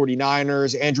to the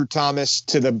 49ers, Andrew Thomas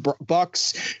to the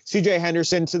Bucks, CJ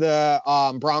Henderson to the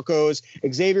Broncos,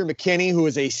 Xavier McKinney, who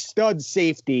is a stud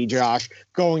safety, Josh,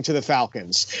 going to the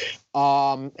Falcons.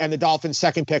 And the Dolphins'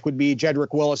 second pick would be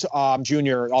Jedrick Willis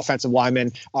Jr., offensive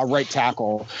lineman, right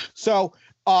tackle. So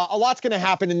a lot's going to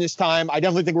happen in this time. I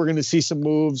definitely think we're going to see some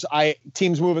moves.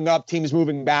 Teams moving up, teams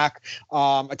moving back.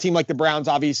 A team like the Browns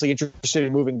obviously interested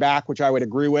in moving back, which I would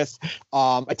agree with.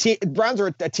 Browns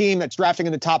are a team that's drafting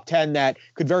in the top 10 that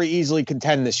could very easily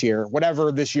contend this year,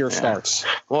 whatever this year starts.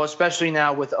 Well, especially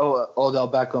now with Odell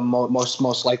Beckham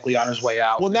most likely on his way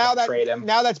out. Well, now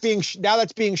that's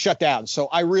being shut down. So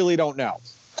I really don't know.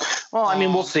 Well, I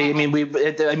mean, we'll see. I mean,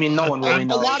 no one really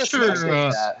knows. A lot of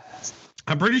that.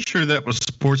 I'm pretty sure that was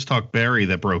Sports Talk Barry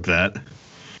that broke that.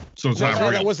 So it's not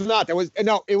real. That was not. It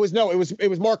was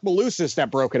Mark Malusis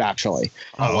that broke it actually.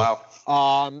 Oh wow.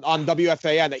 On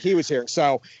WFAN that he was hearing.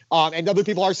 So, and other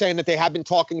people are saying that they have been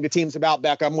talking to teams about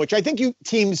Beckham, which I think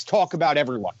teams talk about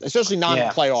everyone, especially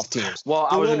non-playoff teams. Well,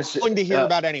 I was willing to hear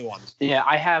about anyone. Yeah,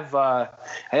 I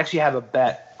actually have a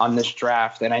bet on this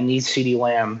draft, and I need CeeDee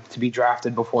Lamb to be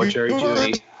drafted before Jerry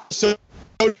Jeudy. So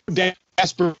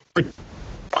desperate.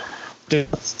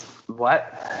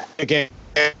 What?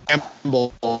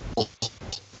 Gamble.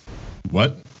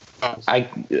 What? I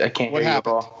can't hear you at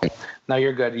all. No,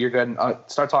 you're good. You're good.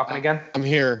 Start talking again. I'm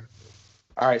here.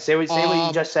 All right. Say what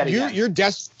you just said again.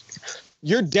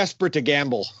 You're desperate to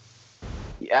gamble.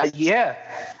 Yeah.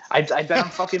 I bet on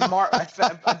fucking I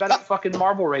bet on fucking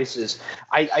marble races.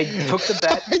 I took the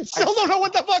bet. I still don't know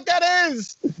what the fuck that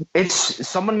is. It's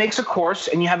someone makes a course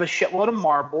and you have a shitload of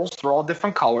marbles. They're all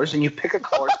different colors and you pick a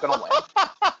color that's gonna win.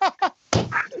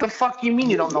 The fuck you mean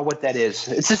you don't know what that is?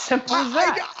 It's as simple as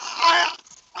that.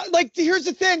 Like, here's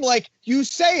the thing. Like, you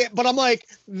say it, but I'm like,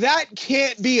 that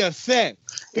can't be a thing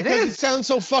because it sounds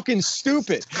so fucking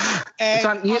stupid. And, it's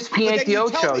on ESPN The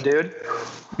Ocho, dude.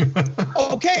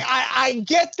 Okay, I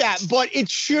get that, but it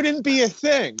shouldn't be a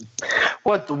thing.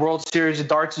 What, the World Series of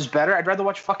Darts is better? I'd rather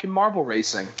watch fucking marble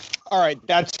racing. All right,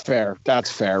 that's fair. Come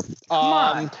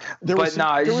on. I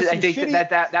think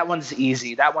that one's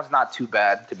easy. That one's not too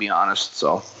bad, to be honest.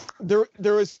 So there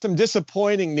was some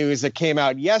disappointing news that came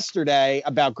out yesterday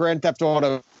about Grand Theft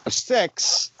Auto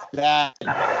 6 that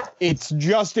it's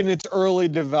just in its early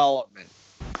development.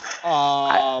 It's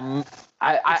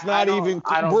not even.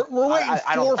 We're waiting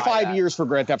 4 or 5 years for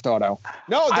Grand Theft Auto.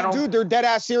 No, dude, they're dead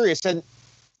ass serious. And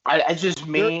it's just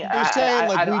me. They're saying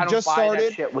like we just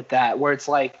started that shit with that, where it's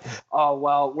like, oh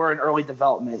well, we're in early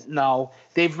development. No,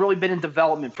 they've really been in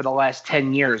development for the last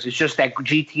 10 years. It's just that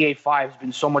GTA 5 has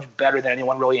been so much better than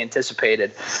anyone really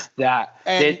anticipated. That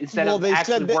instead of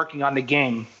actually working on the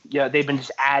game, they've been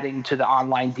just adding to the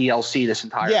online DLC this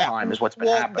entire time. Is what's been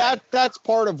happening.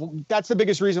 That's the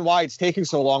biggest reason why it's taking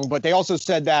so long. But they also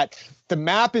said that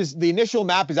the initial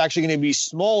map is actually going to be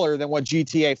smaller than what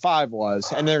GTA 5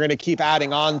 was, and they're going to keep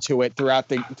adding on to it throughout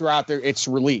its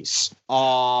release.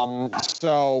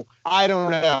 So I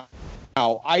don't know.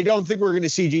 I don't think we're going to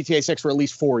see GTA 6 for at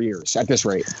least 4 years at this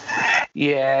rate.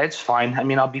 Yeah, it's fine. I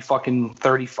mean, I'll be fucking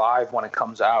 35 when it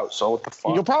comes out. So what the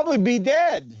fuck? You'll probably be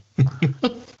dead.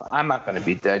 I'm not going to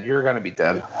be dead. You're going to be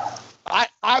dead.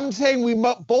 I'm saying we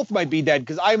both might be dead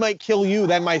because I might kill you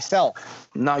then myself.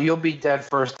 No, you'll be dead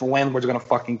first. The landlord's going to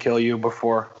fucking kill you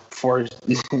before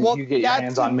you get your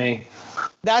hands on me.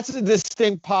 That's a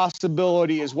distinct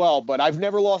possibility as well, but I've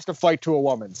never lost a fight to a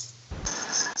woman.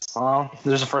 Well,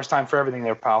 there's a first time for everything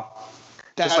there, pal.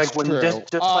 That's just like when true.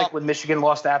 just like when Michigan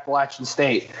lost to Appalachian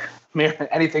State. I mean,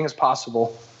 anything is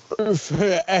possible.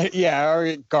 Yeah,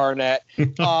 or Garnett.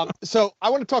 So I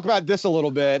want to talk about this a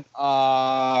little bit.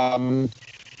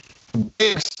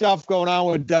 Big stuff going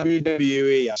on with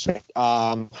WWE yesterday.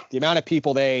 The amount of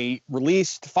people they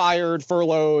released, fired,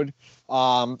 furloughed,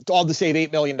 all to save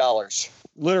 $8 million.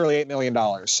 Literally $8 million.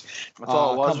 That's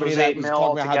all it was 8 mil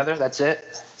altogether. That's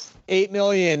it. $8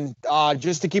 million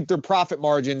just to keep their profit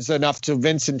margins enough to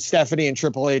Vince and Stephanie and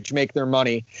Triple H make their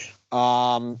money.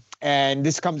 And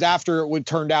this comes after it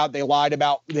turned out they lied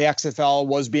about the XFL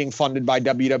was being funded by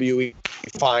WWE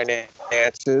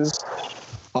finances.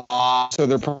 So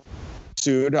they're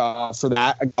sued for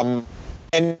that.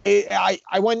 And I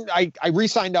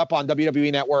re-signed up on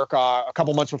WWE Network a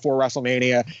couple months before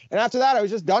WrestleMania, and after that I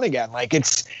was just done again. Like,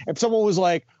 it's, if someone was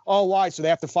like, "Oh, why? So they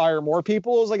have to fire more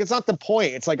people?" It's like, it's not the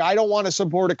point. It's like, I don't want to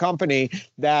support a company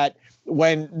that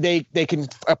when they can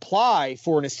apply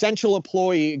for an essential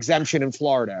employee exemption in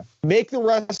Florida, make the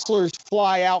wrestlers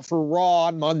fly out for Raw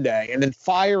on Monday, and then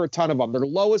fire a ton of them. They're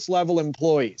lowest level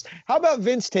employees. How about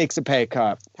Vince takes a pay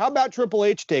cut? How about Triple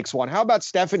H takes one? How about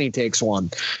Stephanie takes one?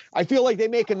 I feel like they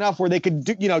make enough where they could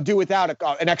do without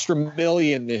an extra $1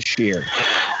 million this year.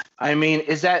 I mean,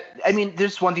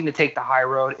 there's one thing to take the high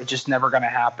road. It's just never going to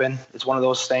happen. It's one of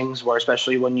those things where,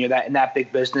 especially when you're in that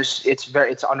big business, it's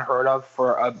unheard of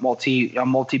for a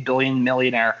multi-billion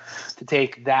millionaire to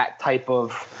take that type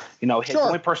of, hit. Sure. The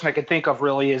only person I can think of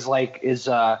really is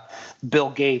Bill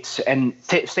Gates. And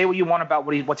say what you want about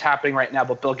what's happening right now,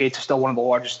 but Bill Gates is still one of the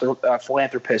largest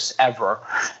philanthropists ever.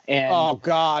 And oh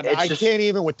God, I can't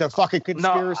even with the fucking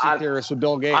conspiracy theorists with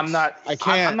Bill Gates. I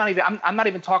can't. I'm not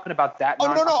even talking about that.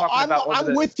 Oh no,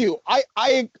 I'm with you.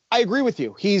 I agree with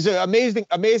you. He's an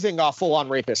amazing full-on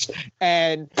rapist.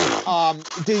 And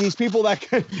these people that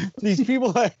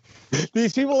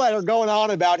are going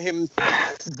on about him,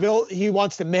 he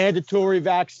wants the mandatory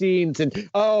vaccines, and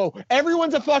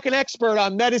everyone's a fucking expert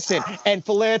on medicine and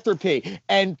philanthropy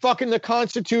and fucking the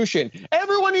Constitution.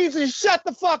 Everyone needs to shut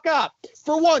the fuck up.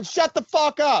 For once, shut the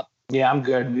fuck up. Yeah, I'm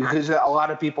good, because a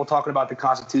lot of people talking about the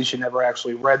Constitution never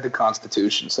actually read the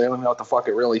Constitution, so they don't know what the fuck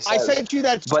it really says. I sent you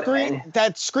that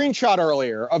screenshot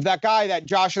earlier of that guy that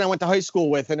Josh and I went to high school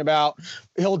with, and about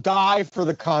he'll die for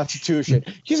the Constitution.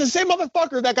 He's the same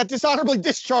motherfucker that got dishonorably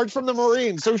discharged from the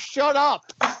Marines, so shut up.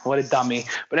 What a dummy.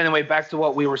 But anyway, back to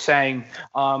what we were saying.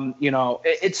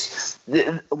 It's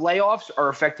the layoffs are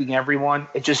affecting everyone.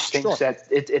 It just stinks that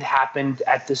it happened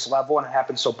at this level and it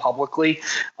happened so publicly.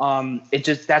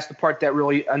 That's the part that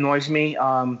really annoys me.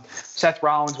 Seth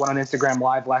Rollins went on Instagram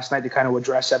Live last night to kind of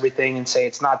address everything and say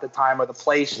it's not the time or the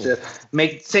place to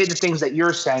say the things that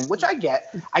you're saying, which I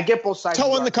get. I get both sides.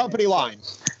 Towing the company line.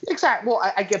 Exactly.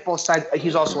 Well, I get both sides.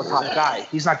 He's also a top guy.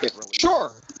 He's not getting released.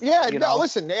 Sure. Yeah.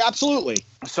 Listen. Absolutely.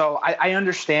 So I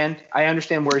understand. I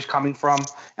understand where he's coming from,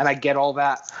 and I get all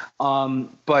that.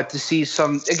 But to see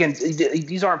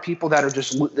these aren't people that are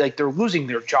just like they're losing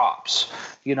their jobs.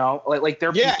 Like they're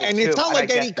and it's not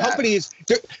like any companies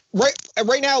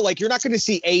right now. Like, you're not going to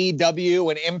see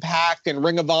AEW and Impact and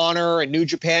Ring of Honor and New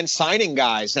Japan signing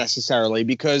guys necessarily,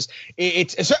 because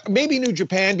it's maybe New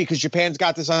Japan because Japan's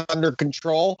got this under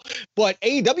control. But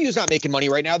AEW is not making money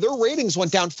right now. Their ratings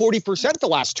went down 40% the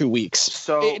last 2 weeks.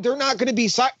 So they're not going to be.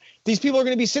 These people are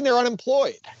going to be sitting there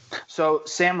unemployed. So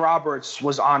Sam Roberts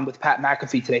was on with Pat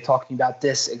McAfee today talking about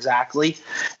this exactly.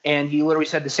 And he literally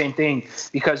said the same thing,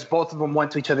 because both of them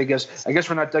went to each other. He goes, I guess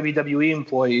we're not WWE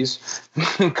employees,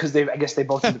 because I guess they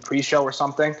both did the pre-show or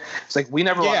something. It's like, we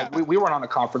weren't on a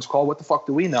conference call. What the fuck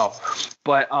do we know?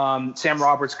 But Sam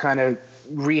Roberts kind of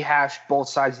rehashed both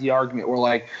sides of the argument. We're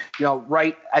like,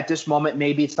 right at this moment,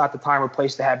 maybe it's not the time or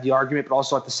place to have the argument, but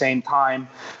also at the same time,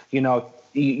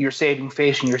 you're saving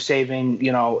face and you're saving,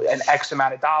 an X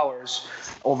amount of dollars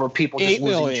over people just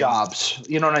losing jobs.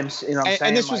 You know what I'm saying?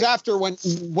 And this was after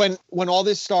when all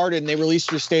this started, and they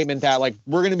released your statement that, like,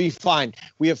 we're going to be fine.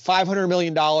 We have $500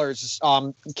 million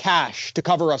cash to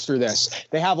cover us through this.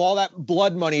 They have all that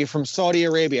blood money from Saudi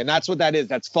Arabia, and that's what that is.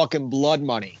 That's fucking blood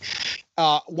money.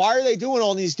 Why are they doing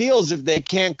all these deals if they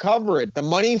can't cover it? The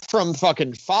money from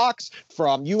fucking Fox,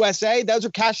 from USA, those are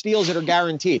cash deals that are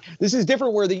guaranteed. This is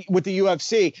different with the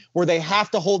UFC, where they have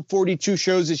to hold 42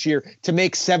 shows this year to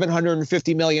make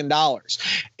 $750 million.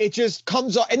 It just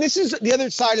comes up, and this is the other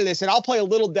side of this, and I'll play a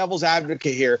little devil's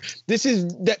advocate here. This is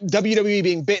WWE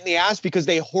being bit in the ass because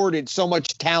they hoarded so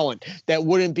much talent that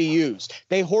wouldn't be used.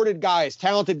 They hoarded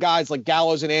talented guys like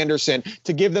Gallows and Anderson,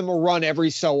 to give them a run every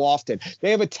so often.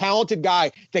 They have a talented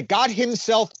guy that got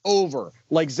himself over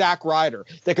like Zack Ryder,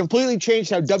 that completely changed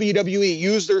how WWE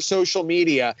used their social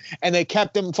media, and they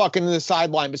kept him fucking in the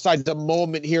sideline besides the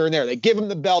moment here and there. They give him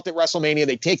the belt at WrestleMania.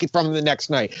 They take it from him the next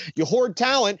night. You hoard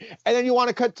talent, and then you want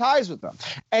to cut ties with them.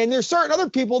 And there's certain other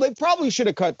people they probably should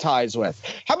have cut ties with.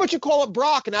 How about you call up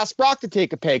Brock and ask Brock to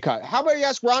take a pay cut? How about you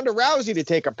ask Ronda Rousey to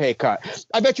take a pay cut?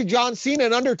 I bet you John Cena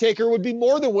and Undertaker would be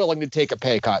more than willing to take a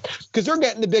pay cut because they're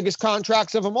getting the biggest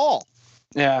contracts of them all.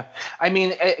 Yeah, I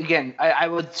mean, again, I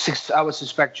would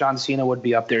suspect John Cena would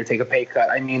be up there to take a pay cut.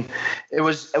 I mean, it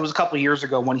was a couple of years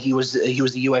ago when he was the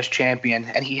U.S. champion,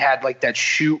 and he had like that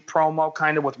shoot promo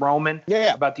kind of with Roman,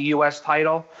 about the U.S.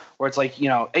 title, where it's like, you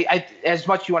know, as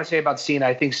much you want to say about Cena,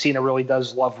 I think Cena really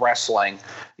does love wrestling.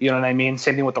 You know what I mean?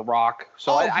 Same thing with The Rock.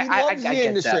 So I get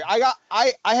industry. That.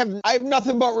 I have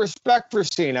nothing but respect for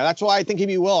Cena. That's why I think he'd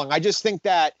be willing. I just think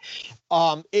that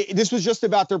this was just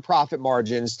about their profit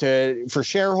margins for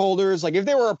shareholders. Like if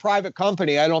they were a private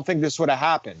company, I don't think this would have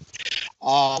happened.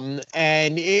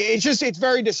 And it's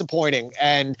very disappointing.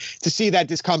 And to see that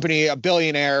this company, a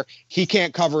billionaire, he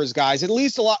can't cover his guys. At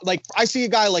least a lot. Like I see a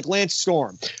guy like Lance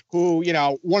Storm, who, you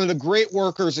know, one of the great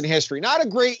workers in history, not a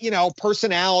great, you know,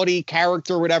 personality,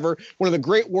 character, whatever. One of the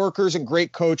great workers and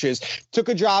great coaches, took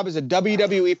a job as a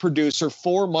WWE producer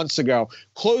 4 months ago,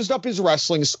 closed up his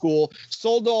wrestling school,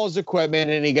 sold all his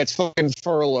equipment, and he gets fucking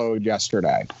furloughed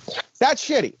yesterday. That's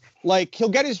shitty. Like, he'll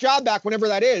get his job back whenever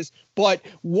that is. But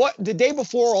the day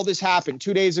before all this happened,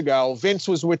 2 days ago, Vince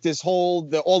was with all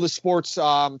the sports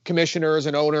commissioners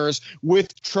and owners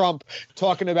with Trump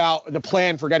talking about the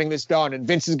plan for getting this done. And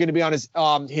Vince is going to be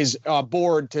on his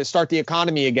board to start the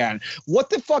economy again. What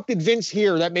the fuck did Vince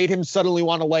hear that made him suddenly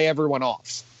want to lay everyone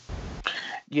off?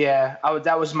 Yeah,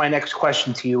 that was my next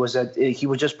question to you, was that he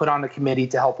was just put on the committee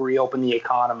to help reopen the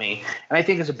economy. And I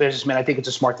think as a businessman, I think it's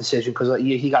a smart decision because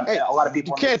he got a lot of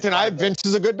people. You can't deny Vince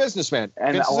is a good businessman.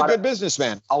 And Vince is a good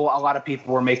businessman. A lot of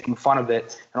people were making fun of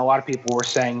it. And a lot of people were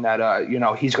saying that, you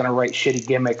know, he's going to write shitty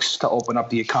gimmicks to open up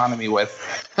the economy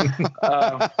with.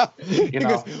 You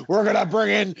know, we're going to bring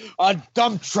in a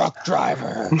dump truck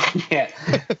driver. Yeah.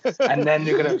 And then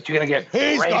you're going to get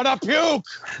He's going to puke.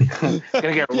 Going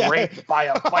to get raped by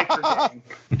a biker gang.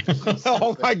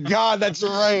 Oh my God, that's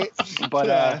right.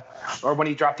 But or when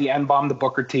he dropped the N-bomb to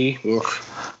Booker T.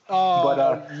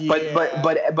 But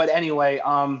anyway,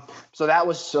 so that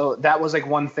was like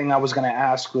one thing I was gonna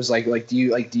ask was like do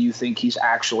you think he's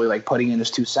actually like putting in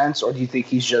his 2 cents, or do you think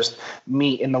he's just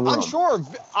meat in the room?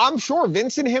 I'm sure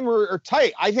Vince and him are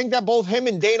tight. I think that both him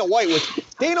and Dana White was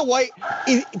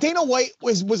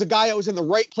a guy that was in the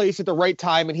right place at the right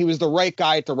time, and he was the right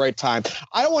guy at the right time.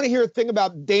 I don't want to hear a thing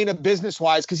about Dana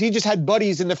business-wise because he just had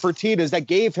buddies in the Fertittas that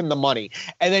gave him the money,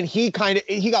 and then he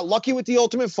got lucky with the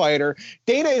Ultimate Fighter.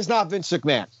 Dana is not Vince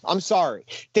McMahon. I'm sorry.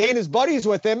 Dana's buddies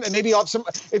with him, and maybe he'll have some.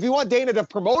 If you want Dana to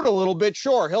promote a little bit,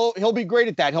 sure, he'll be great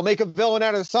at that. He'll make a villain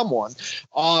out of someone,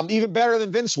 even better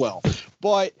than Vince will.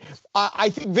 But I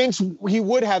think Vince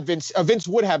would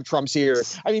have Trump's ear.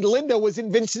 I mean, Linda was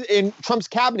in Trump's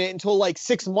cabinet until like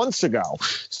 6 months ago.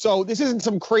 So this isn't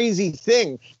some crazy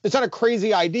thing. It's not a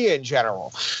crazy idea in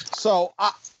general. So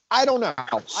I don't know.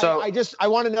 So I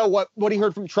want to know what he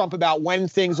heard from Trump about when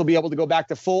things will be able to go back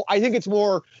to full. I think it's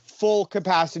more full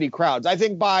capacity crowds. I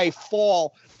think by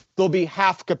fall there'll be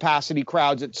half capacity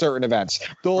crowds at certain events.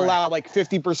 They'll allow like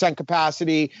 50%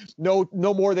 capacity, no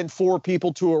more than 4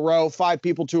 people to a row, 5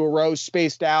 people to a row,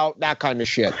 spaced out, that kind of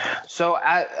shit. So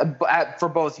for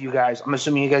both of you guys, I'm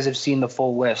assuming you guys have seen the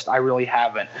full list. I really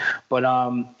haven't. But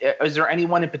is there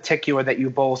anyone in particular that you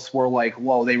both were like,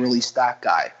 whoa, they released that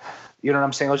guy? You know what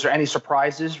I'm saying? Was there any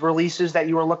releases that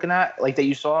you were looking at, like that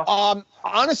you saw?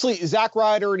 Honestly, Zack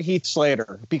Ryder and Heath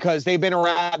Slater, because they've been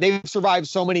around, they've survived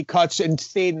so many cuts and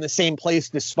stayed in the same place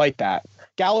despite that.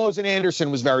 Gallows and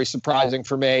Anderson was very surprising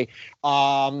for me.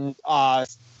 Diana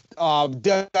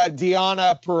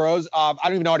Perez, I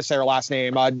don't even know how to say her last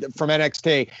name, from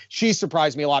NXT. She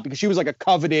surprised me a lot because she was like a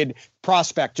coveted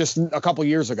prospect just a couple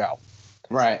years ago.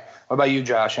 Right. What about you,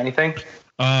 Josh? Anything?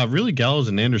 Really, Gallows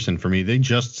and Anderson for me. They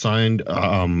just signed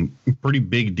pretty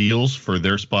big deals for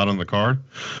their spot on the card,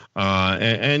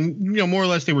 and you know, more or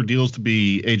less they were deals to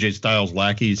be AJ Styles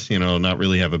lackeys. You know, not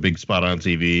really have a big spot on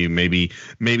TV.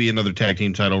 Maybe another tag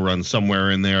team title run somewhere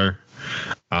in there.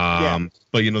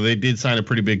 But you know, they did sign a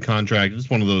pretty big contract. It's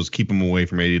one of those keep them away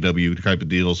from AEW type of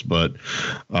deals. But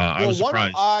I was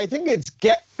surprised. I think it's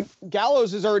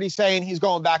Gallows is already saying he's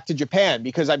going back to Japan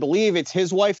because I believe it's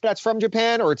his wife that's from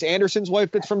Japan, or it's Anderson's wife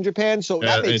that's from Japan. So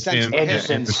that makes sense.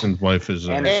 Anderson's wife is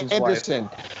Anderson.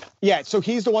 Yeah, so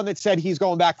he's the one that said he's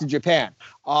going back to Japan.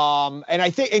 And I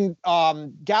think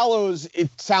Gallows, it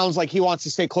sounds like he wants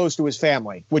to stay close to his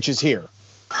family, which is here.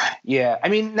 Yeah, I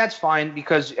mean, that's fine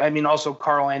because, I mean, also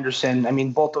Carl Anderson, I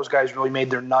mean, both those guys really made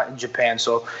their nut in Japan.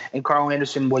 So, and Carl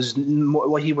Anderson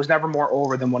he was never more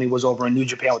over than when he was over in New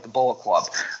Japan with the Bullet Club.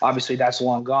 Obviously, that's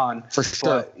long gone. For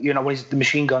sure. But, when he's the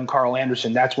Machine Gun Carl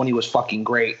Anderson, that's when he was fucking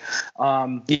great.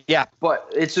 Yeah. But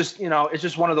it's just, it's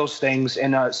just one of those things.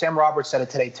 And Sam Roberts said it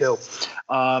today, too.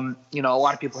 A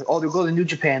lot of people, they'll go to New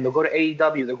Japan, they'll go to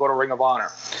AEW, they'll go to Ring of Honor.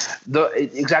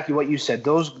 Exactly what you said.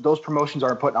 Those promotions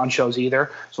aren't putting on shows either.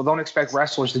 So don't expect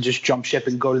wrestlers to just jump ship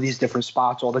and go to these different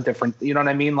spots, all the different, you know what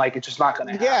I mean? Like, it's just not going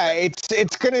to happen. Yeah,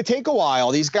 it's going to take a while.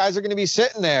 These guys are going to be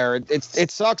sitting there. It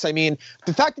sucks. I mean,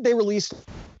 the fact that they released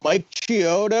Mike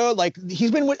Chioda, like, he's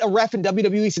been with a ref in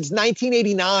WWE since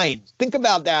 1989. Think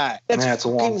about that. That's a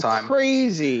long time.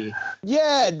 Crazy.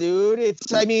 Yeah, dude.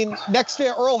 I mean, next to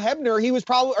Earl Hebner, he was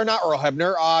probably, or not Earl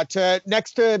Hebner,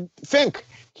 next to Fink.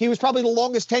 He was probably the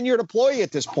longest tenured employee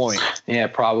at this point. Yeah,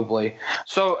 probably.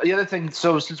 So the other thing,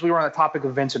 since we were on the topic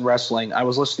of Vince and wrestling, I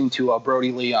was listening to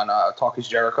Brody Lee on Talk is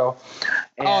Jericho.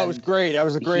 It was great. That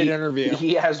was a great interview.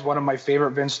 He has one of my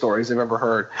favorite Vince stories I've ever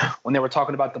heard. When they were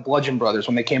talking about the Bludgeon Brothers,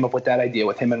 when they came up with that idea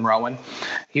with him and Rowan,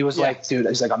 he was like, dude,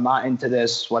 he's like, I'm not into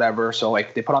this, whatever. So,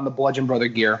 like, they put on the Bludgeon Brother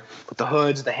gear with the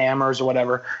hoods, the hammers or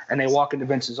whatever, and they walk into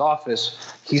Vince's office.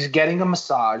 He's getting a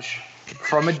massage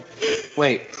from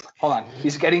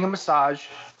He's getting a massage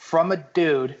from a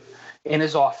dude in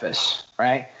his office,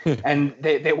 right? And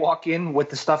they walk in with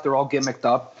the stuff. They're all gimmicked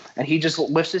up. And he just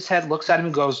lifts his head, looks at him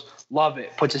and goes, love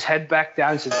it. Puts his head back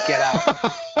down and says, get out.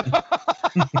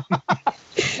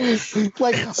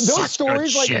 Like, those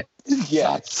stories, like, shit.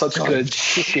 Yeah, such good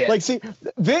shit. Like, see,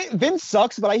 Vince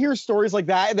sucks, but I hear stories like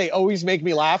that and they always make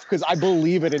me laugh because I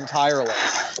believe it entirely.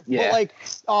 Yeah. But, like,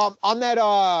 on that,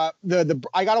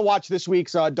 I gotta watch this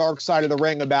week's Dark Side of the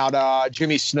Ring about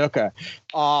Jimmy Snuka.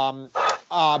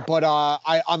 But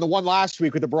on the one last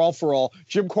week with the Brawl for All,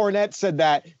 Jim Cornette said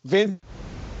that Vince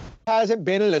hasn't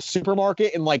been in a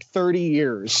supermarket in like 30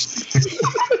 years.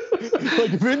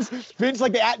 Like Vince,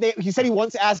 like he said he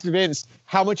once asked Vince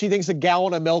how much he thinks a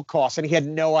gallon of milk costs, and he had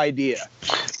no idea.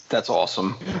 That's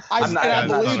awesome. I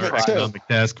believe it too. Economic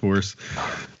task force.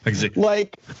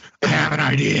 Like, I have an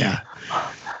idea.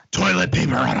 Toilet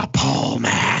paper on a pole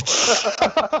match.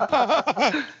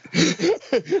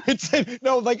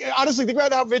 Honestly, think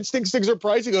about how Vince thinks things are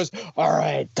priced. He goes, all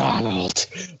right, Donald,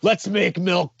 let's make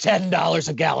milk $10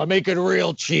 a gallon. Make it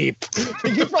real cheap.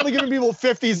 He's probably giving people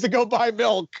 50s to go buy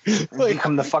milk. Like,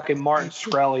 become the fucking Martin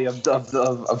Shkreli of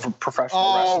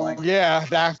professional wrestling. Oh, yeah,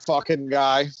 that fucking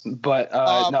guy. But,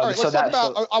 I want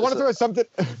to throw something.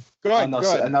 Go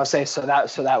ahead. So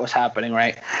that was happening,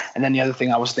 right? And then the other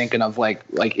thing I was thinking of, like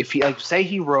if he, like, say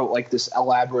he wrote like this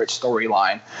elaborate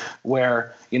storyline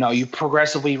where, you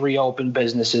progressively reopen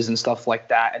businesses and stuff like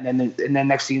that, and then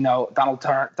next thing you know, Donald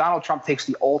Trump takes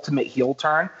the ultimate heel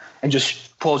turn and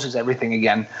just closes everything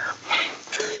again.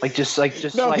 He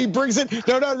brings in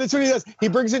that's what he does. He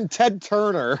brings in Ted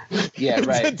Turner. Yeah,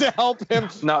 right. to help him.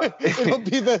 No, it'll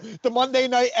be the Monday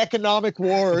Night Economic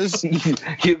Wars.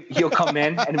 He'll come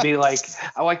in and be like,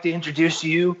 "I'd like to introduce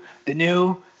you, the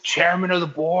new chairman of the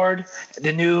board,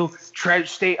 the new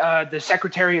the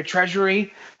Secretary of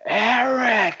Treasury,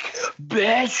 Eric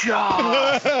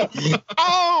Bischoff."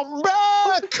 I'm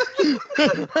back.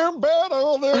 I'm back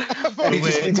on there.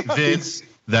 Wait, Vince,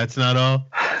 that's not all.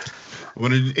 I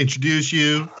want to introduce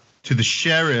you to the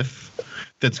sheriff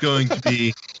that's going to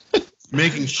be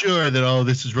making sure that all of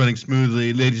this is running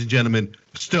smoothly. Ladies and gentlemen,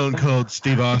 Stone Cold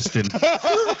Steve Austin.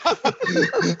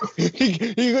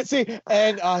 You could see,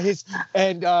 and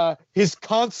his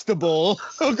constable.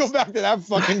 We'll go back to that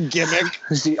fucking gimmick.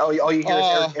 See, all you hear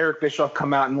is Eric Bischoff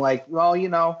come out and like, well,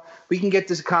 we can get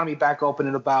this economy back open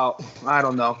in about, I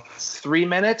don't know, 3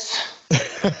 minutes.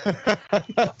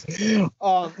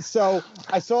 So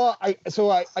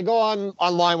I go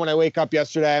online when I wake up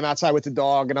yesterday. I'm outside with the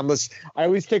dog, and I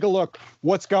always take a look.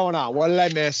 What's going on? What did I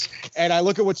miss? And I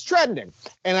look at what's trending,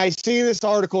 and I see this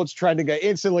article. It's trending.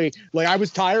 Instantly, like, I was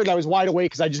tired. I was wide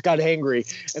awake because I just got angry.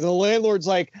 And the landlord's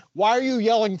like, "Why are you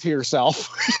yelling to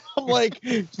yourself?" I'm like,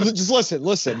 "Just listen."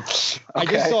 Okay. I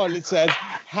just saw it. It says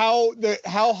how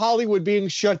Hollywood being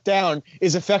shut down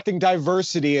is affecting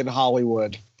diversity in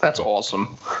Hollywood. That's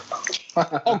awesome.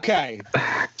 Okay.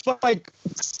 But, like,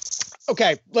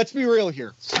 okay, let's be real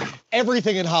here.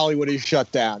 everything in Hollywood is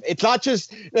shut down. It's not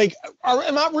just like,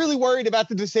 I'm not really worried about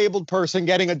the disabled person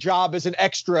getting a job as an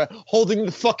extra holding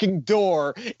the fucking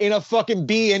door in a fucking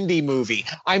B-indie movie.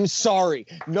 I'm sorry.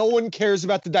 No one cares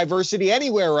about the diversity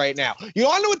anywhere right now. You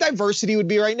want to know what diversity would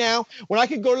be right now? When I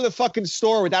could go to the fucking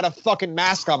store without a fucking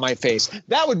mask on my face.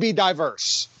 That would be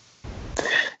diverse.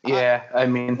 Yeah, I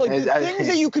mean, like the things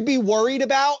that you could be worried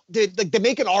about, to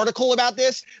make an article about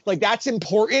this, like that's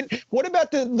important. What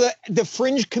about the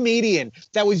fringe comedian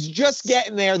that was just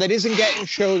getting there that isn't getting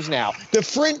shows now? The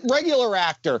fringe regular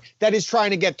actor that is trying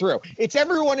to get through. It's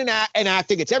everyone in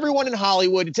acting. It's everyone in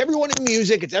Hollywood. It's everyone in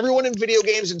music. It's everyone in video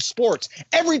games and sports.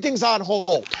 Everything's on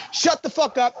hold. Shut the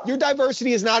fuck up. Your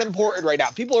diversity is not important right now.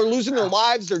 People are losing their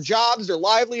lives, their jobs, their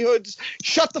livelihoods.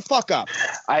 Shut the fuck up.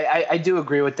 I do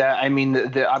agree with that. I mean,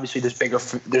 obviously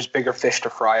there's bigger fish to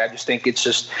fry. I just think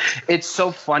it's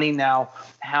so funny now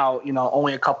how,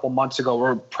 only a couple months ago,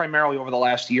 or primarily over the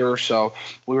last year or so,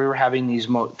 we were having these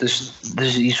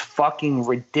fucking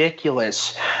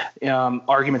ridiculous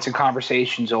arguments and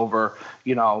conversations over,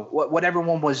 what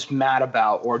everyone was mad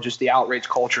about, or just the outrage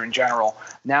culture in general.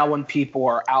 Now when people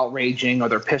are outraging or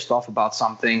they're pissed off about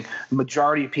something, the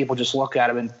majority of people just look at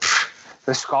them and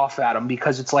to scoff at them,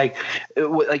 because it's like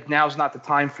now's not the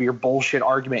time for your bullshit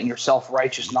argument and your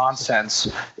self-righteous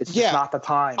nonsense. It's just not the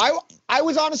time. I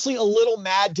was honestly a little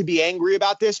mad to be angry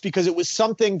about this, because it was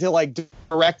something to like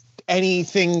direct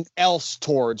anything else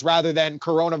towards rather than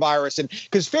coronavirus. And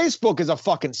because Facebook is a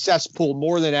fucking cesspool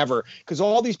more than ever, because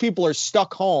all these people are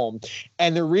stuck home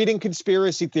and they're reading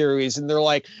conspiracy theories and they're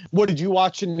like, what did you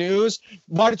watch in news?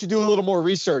 Why don't you do a little more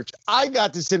research? I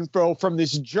got this info from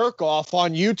this jerk off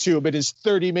on YouTube in his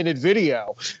 30-minute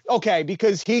video. Okay,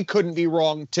 because he couldn't be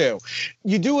wrong too.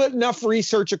 You do enough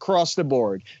research across the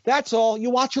board. That's all. You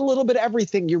watch a little bit of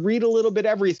everything. You read a little bit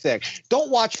of everything. Don't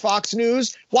watch Fox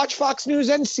News. Watch Fox News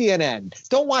and CNN.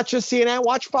 Don't watch just CNN.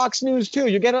 Watch Fox News too.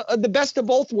 You get the best of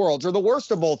both worlds, or the worst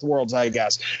of both worlds, I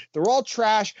guess. They're all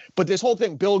trash. But this whole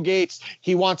thing, Bill Gates,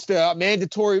 he wants the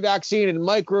mandatory vaccine and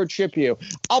microchip you.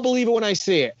 I'll believe it when I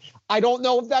see it. I don't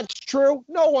know if that's true.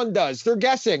 No one does. They're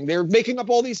guessing. They're making up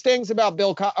all these things about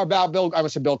Bill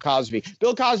Cosby.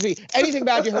 Bill Cosby. Anything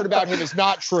bad you heard about him is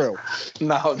not true.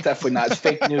 No, definitely not. It's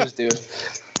fake news, dude.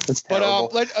 It's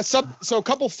terrible. But so a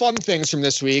couple fun things from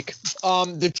this week.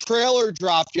 The trailer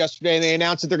dropped yesterday, and they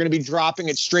announced that they're going to be dropping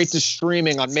it straight to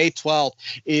streaming on May 12th.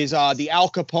 Is the Al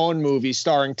Capone movie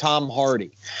starring Tom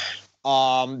Hardy.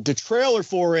 The trailer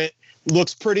for it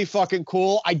looks pretty fucking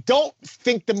cool. I don't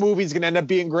think the movie's going to end up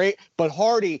being great, but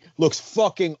Hardy looks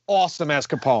fucking awesome as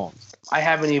Capone. I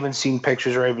haven't even seen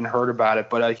pictures or even heard about it,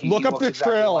 but look up the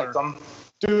trailer.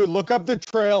 Dude, look up the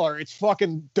trailer. It's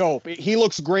fucking dope. He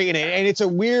looks great in it. And it's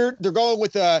they're going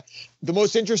with the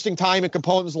most interesting time in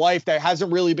Capone's life that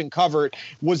hasn't really been covered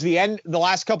was the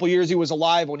last couple years he was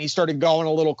alive, when he started going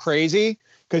a little crazy,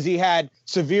 because he had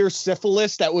severe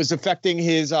syphilis that was affecting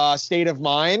his state of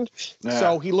mind. Yeah.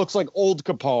 So he looks like old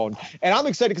Capone. And I'm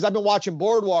excited because I've been watching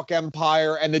Boardwalk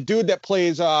Empire, and the dude that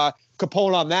plays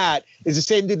Capone on that is the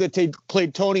same dude that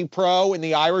played Tony Pro in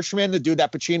The Irishman, the dude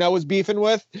that Pacino was beefing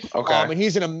with. Okay. And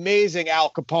he's an amazing Al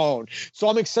Capone. So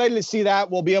I'm excited to see that.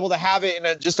 We'll be able to have it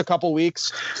in just a couple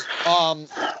weeks.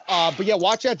 But yeah,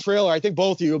 watch that trailer. I think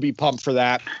both of you will be pumped for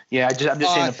that. Yeah,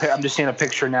 I'm just seeing a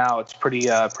picture now. It's pretty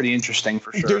interesting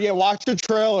for sure. Dude, yeah, watch the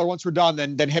trailer once we're done.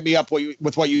 Then hit me up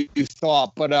with what you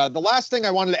thought. But the last thing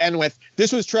I wanted to end with,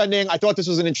 this was trending. I thought this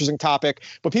was an interesting topic,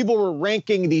 but people were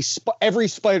ranking every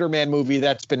Spider-Man movie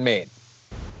that's been made.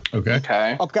 Okay.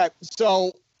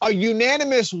 So a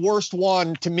unanimous worst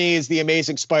one to me is The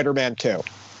Amazing Spider-Man 2.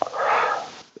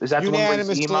 Is that the one where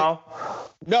he's emo?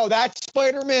 No, that's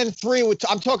Spider-Man 3.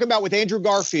 I'm talking about with Andrew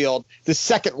Garfield, the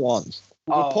second one.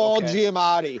 With Paul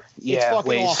Giamatti. It's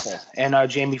fucking awful. And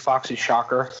Jamie Foxx's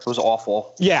Shocker was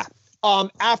awful. Yeah.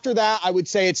 After that, I would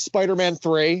say it's Spider-Man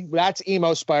 3. That's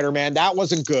emo Spider-Man. That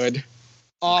wasn't good.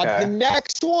 The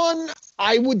next one,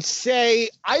 I would say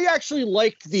I actually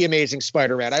liked The Amazing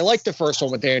Spider-Man. I liked the first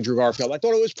one with Andrew Garfield. I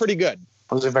thought it was pretty good.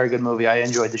 It was a very good movie. I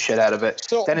enjoyed the shit out of it.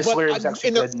 Dennis Leary was actually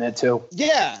good in it too.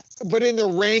 Yeah, but in the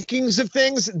rankings of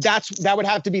things, that would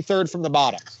have to be third from the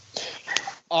bottom.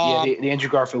 The Andrew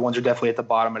Garfield ones are definitely at the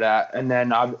bottom of that. And then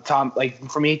Tom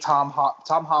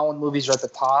Holland movies are at the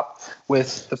top,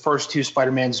 with the first two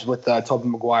Spider-Mans with Tobey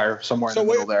Maguire somewhere in the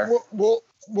middle there.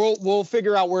 We'll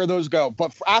figure out where those go.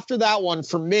 But after that one,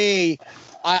 for me,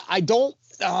 I'm going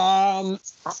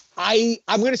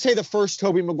to say the first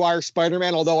Tobey Maguire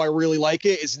Spider-Man, although I really like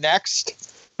it, is next.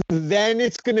 Then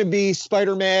it's going to be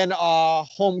Spider-Man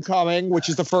Homecoming, which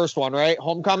is the first one, right?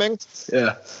 Homecoming?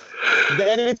 Yeah.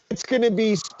 Then it's going to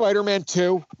be Spider-Man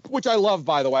 2, which I love,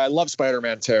 by the way. I love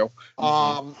Spider-Man 2.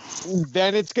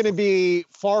 Then it's going to be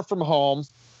Far From Home,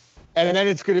 and then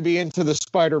it's going to be Into the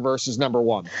Spider-Verse is number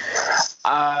 1.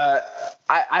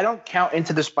 I don't count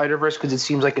Into the Spider-Verse because it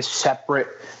seems like a separate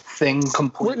thing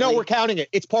completely. We're counting it.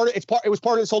 It was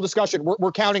part of this whole discussion.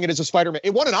 We're counting it as a Spider-Man.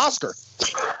 It won an Oscar.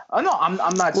 Oh no, I'm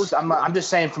not. I'm just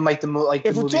saying from like the movies like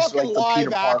the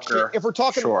Peter Parker. If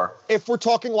we're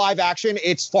talking live action,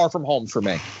 it's Far From Home for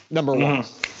me, number 1.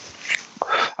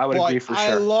 I would agree for sure.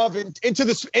 I love Into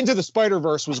the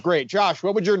Spider-Verse was great. Josh,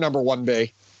 what would your number 1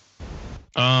 be?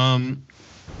 Yeah,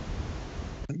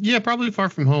 probably Far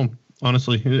From Home.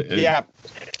 Honestly, yeah.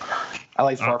 I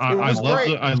like Far From Home.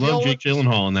 I love Jake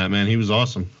Gyllenhaal in that, man. He was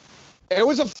awesome. It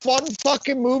was a fun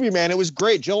fucking movie, man. It was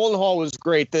great. Gyllenhaal was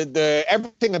great. The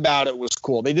everything about it was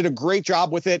cool. They did a great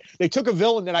job with it. They took a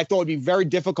villain that I thought would be very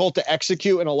difficult to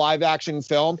execute in a live action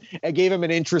film and gave him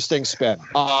an interesting spin.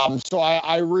 So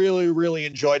I really, really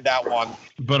enjoyed that one.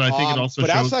 But I think it also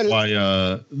shows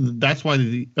why that's why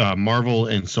the Marvel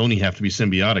and Sony have to be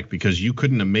symbiotic, because you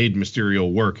couldn't have made Mysterio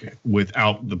work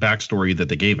without the backstory that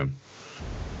they gave him.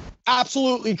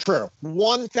 Absolutely true.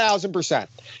 1,000%.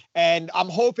 And I'm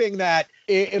hoping that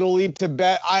it'll lead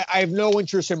to I have no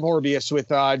interest in Morbius with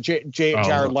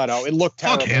Jared Leto. It looked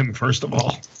terrible. Fuck him, first of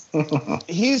all.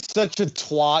 He's such a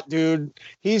twat, dude.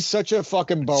 He's such a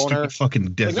fucking boner. Stupid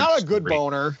fucking desert not a good story.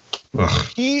 boner. Ugh.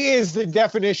 He is the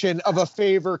definition of a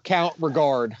favor count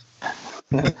regard.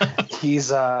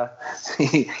 He's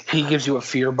he gives you a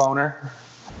fear boner.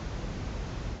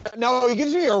 No, he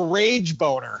gives me a rage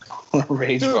boner.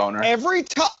 Rage Dude, boner. Every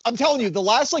time, I'm telling you, the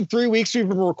last like 3 weeks we've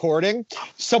been recording,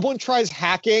 someone tries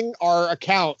hacking our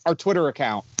Twitter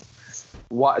account.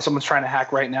 What? Someone's trying to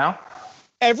hack right now?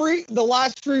 The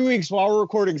last 3 weeks while we're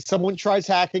recording, someone tries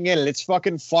hacking in, and it's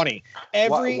fucking funny.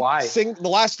 Why? The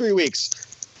last 3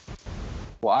 weeks.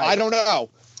 Why? I don't know.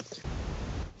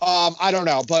 I don't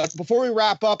know. But before we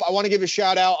wrap up, I want to give a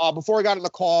shout out. Before I got on the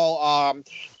call,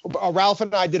 Ralph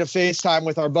and I did a FaceTime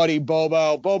with our buddy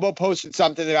Bobo. Bobo posted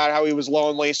something about how he was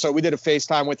lonely, so we did a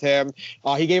FaceTime with him.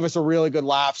 He gave us a really good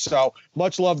laugh. So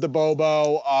much love to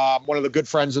Bobo, one of the good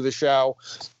friends of the show.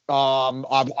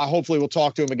 I hopefully we'll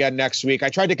talk to him again next week. I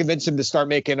tried to convince him to start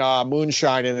making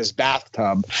moonshine in his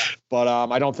bathtub, but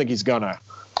I don't think he's gonna.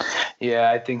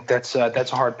 Yeah, I think that's a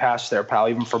hard pass there, pal,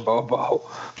 even for Bobo.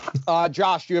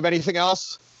 Josh, do you have anything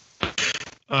else?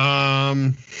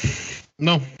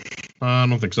 No, I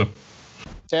don't think so.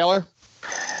 Taylor?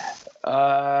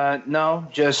 No,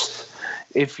 just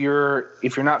if you're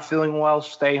not feeling well,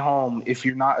 stay home. If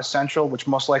you're not essential, which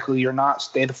most likely you're not,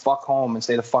 stay the fuck home and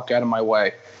stay the fuck out of my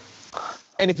way.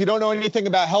 And if you don't know anything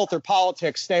about health or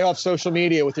politics, stay off social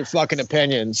media with your fucking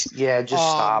opinions. Yeah, just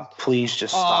stop. Please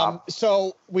just stop.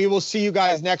 So we will see you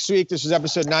guys next week. This is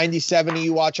episode 97 of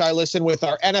You Watch, I Listen with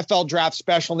our NFL draft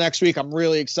special next week. I'm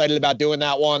really excited about doing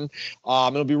that one.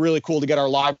 It'll be really cool to get our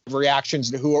live reactions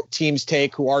to who our teams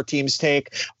take.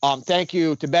 Thank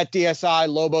you to BetDSI,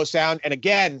 Lobo Sound. And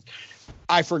again,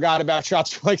 I forgot about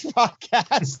Shots for Likes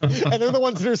podcast. And they're the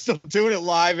ones that are still doing it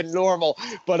live and normal.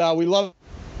 But we love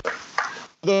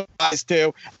those guys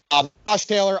too. Josh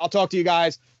Taylor, I'll talk to you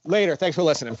guys later. Thanks for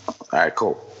listening. All right,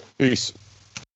 cool. Peace.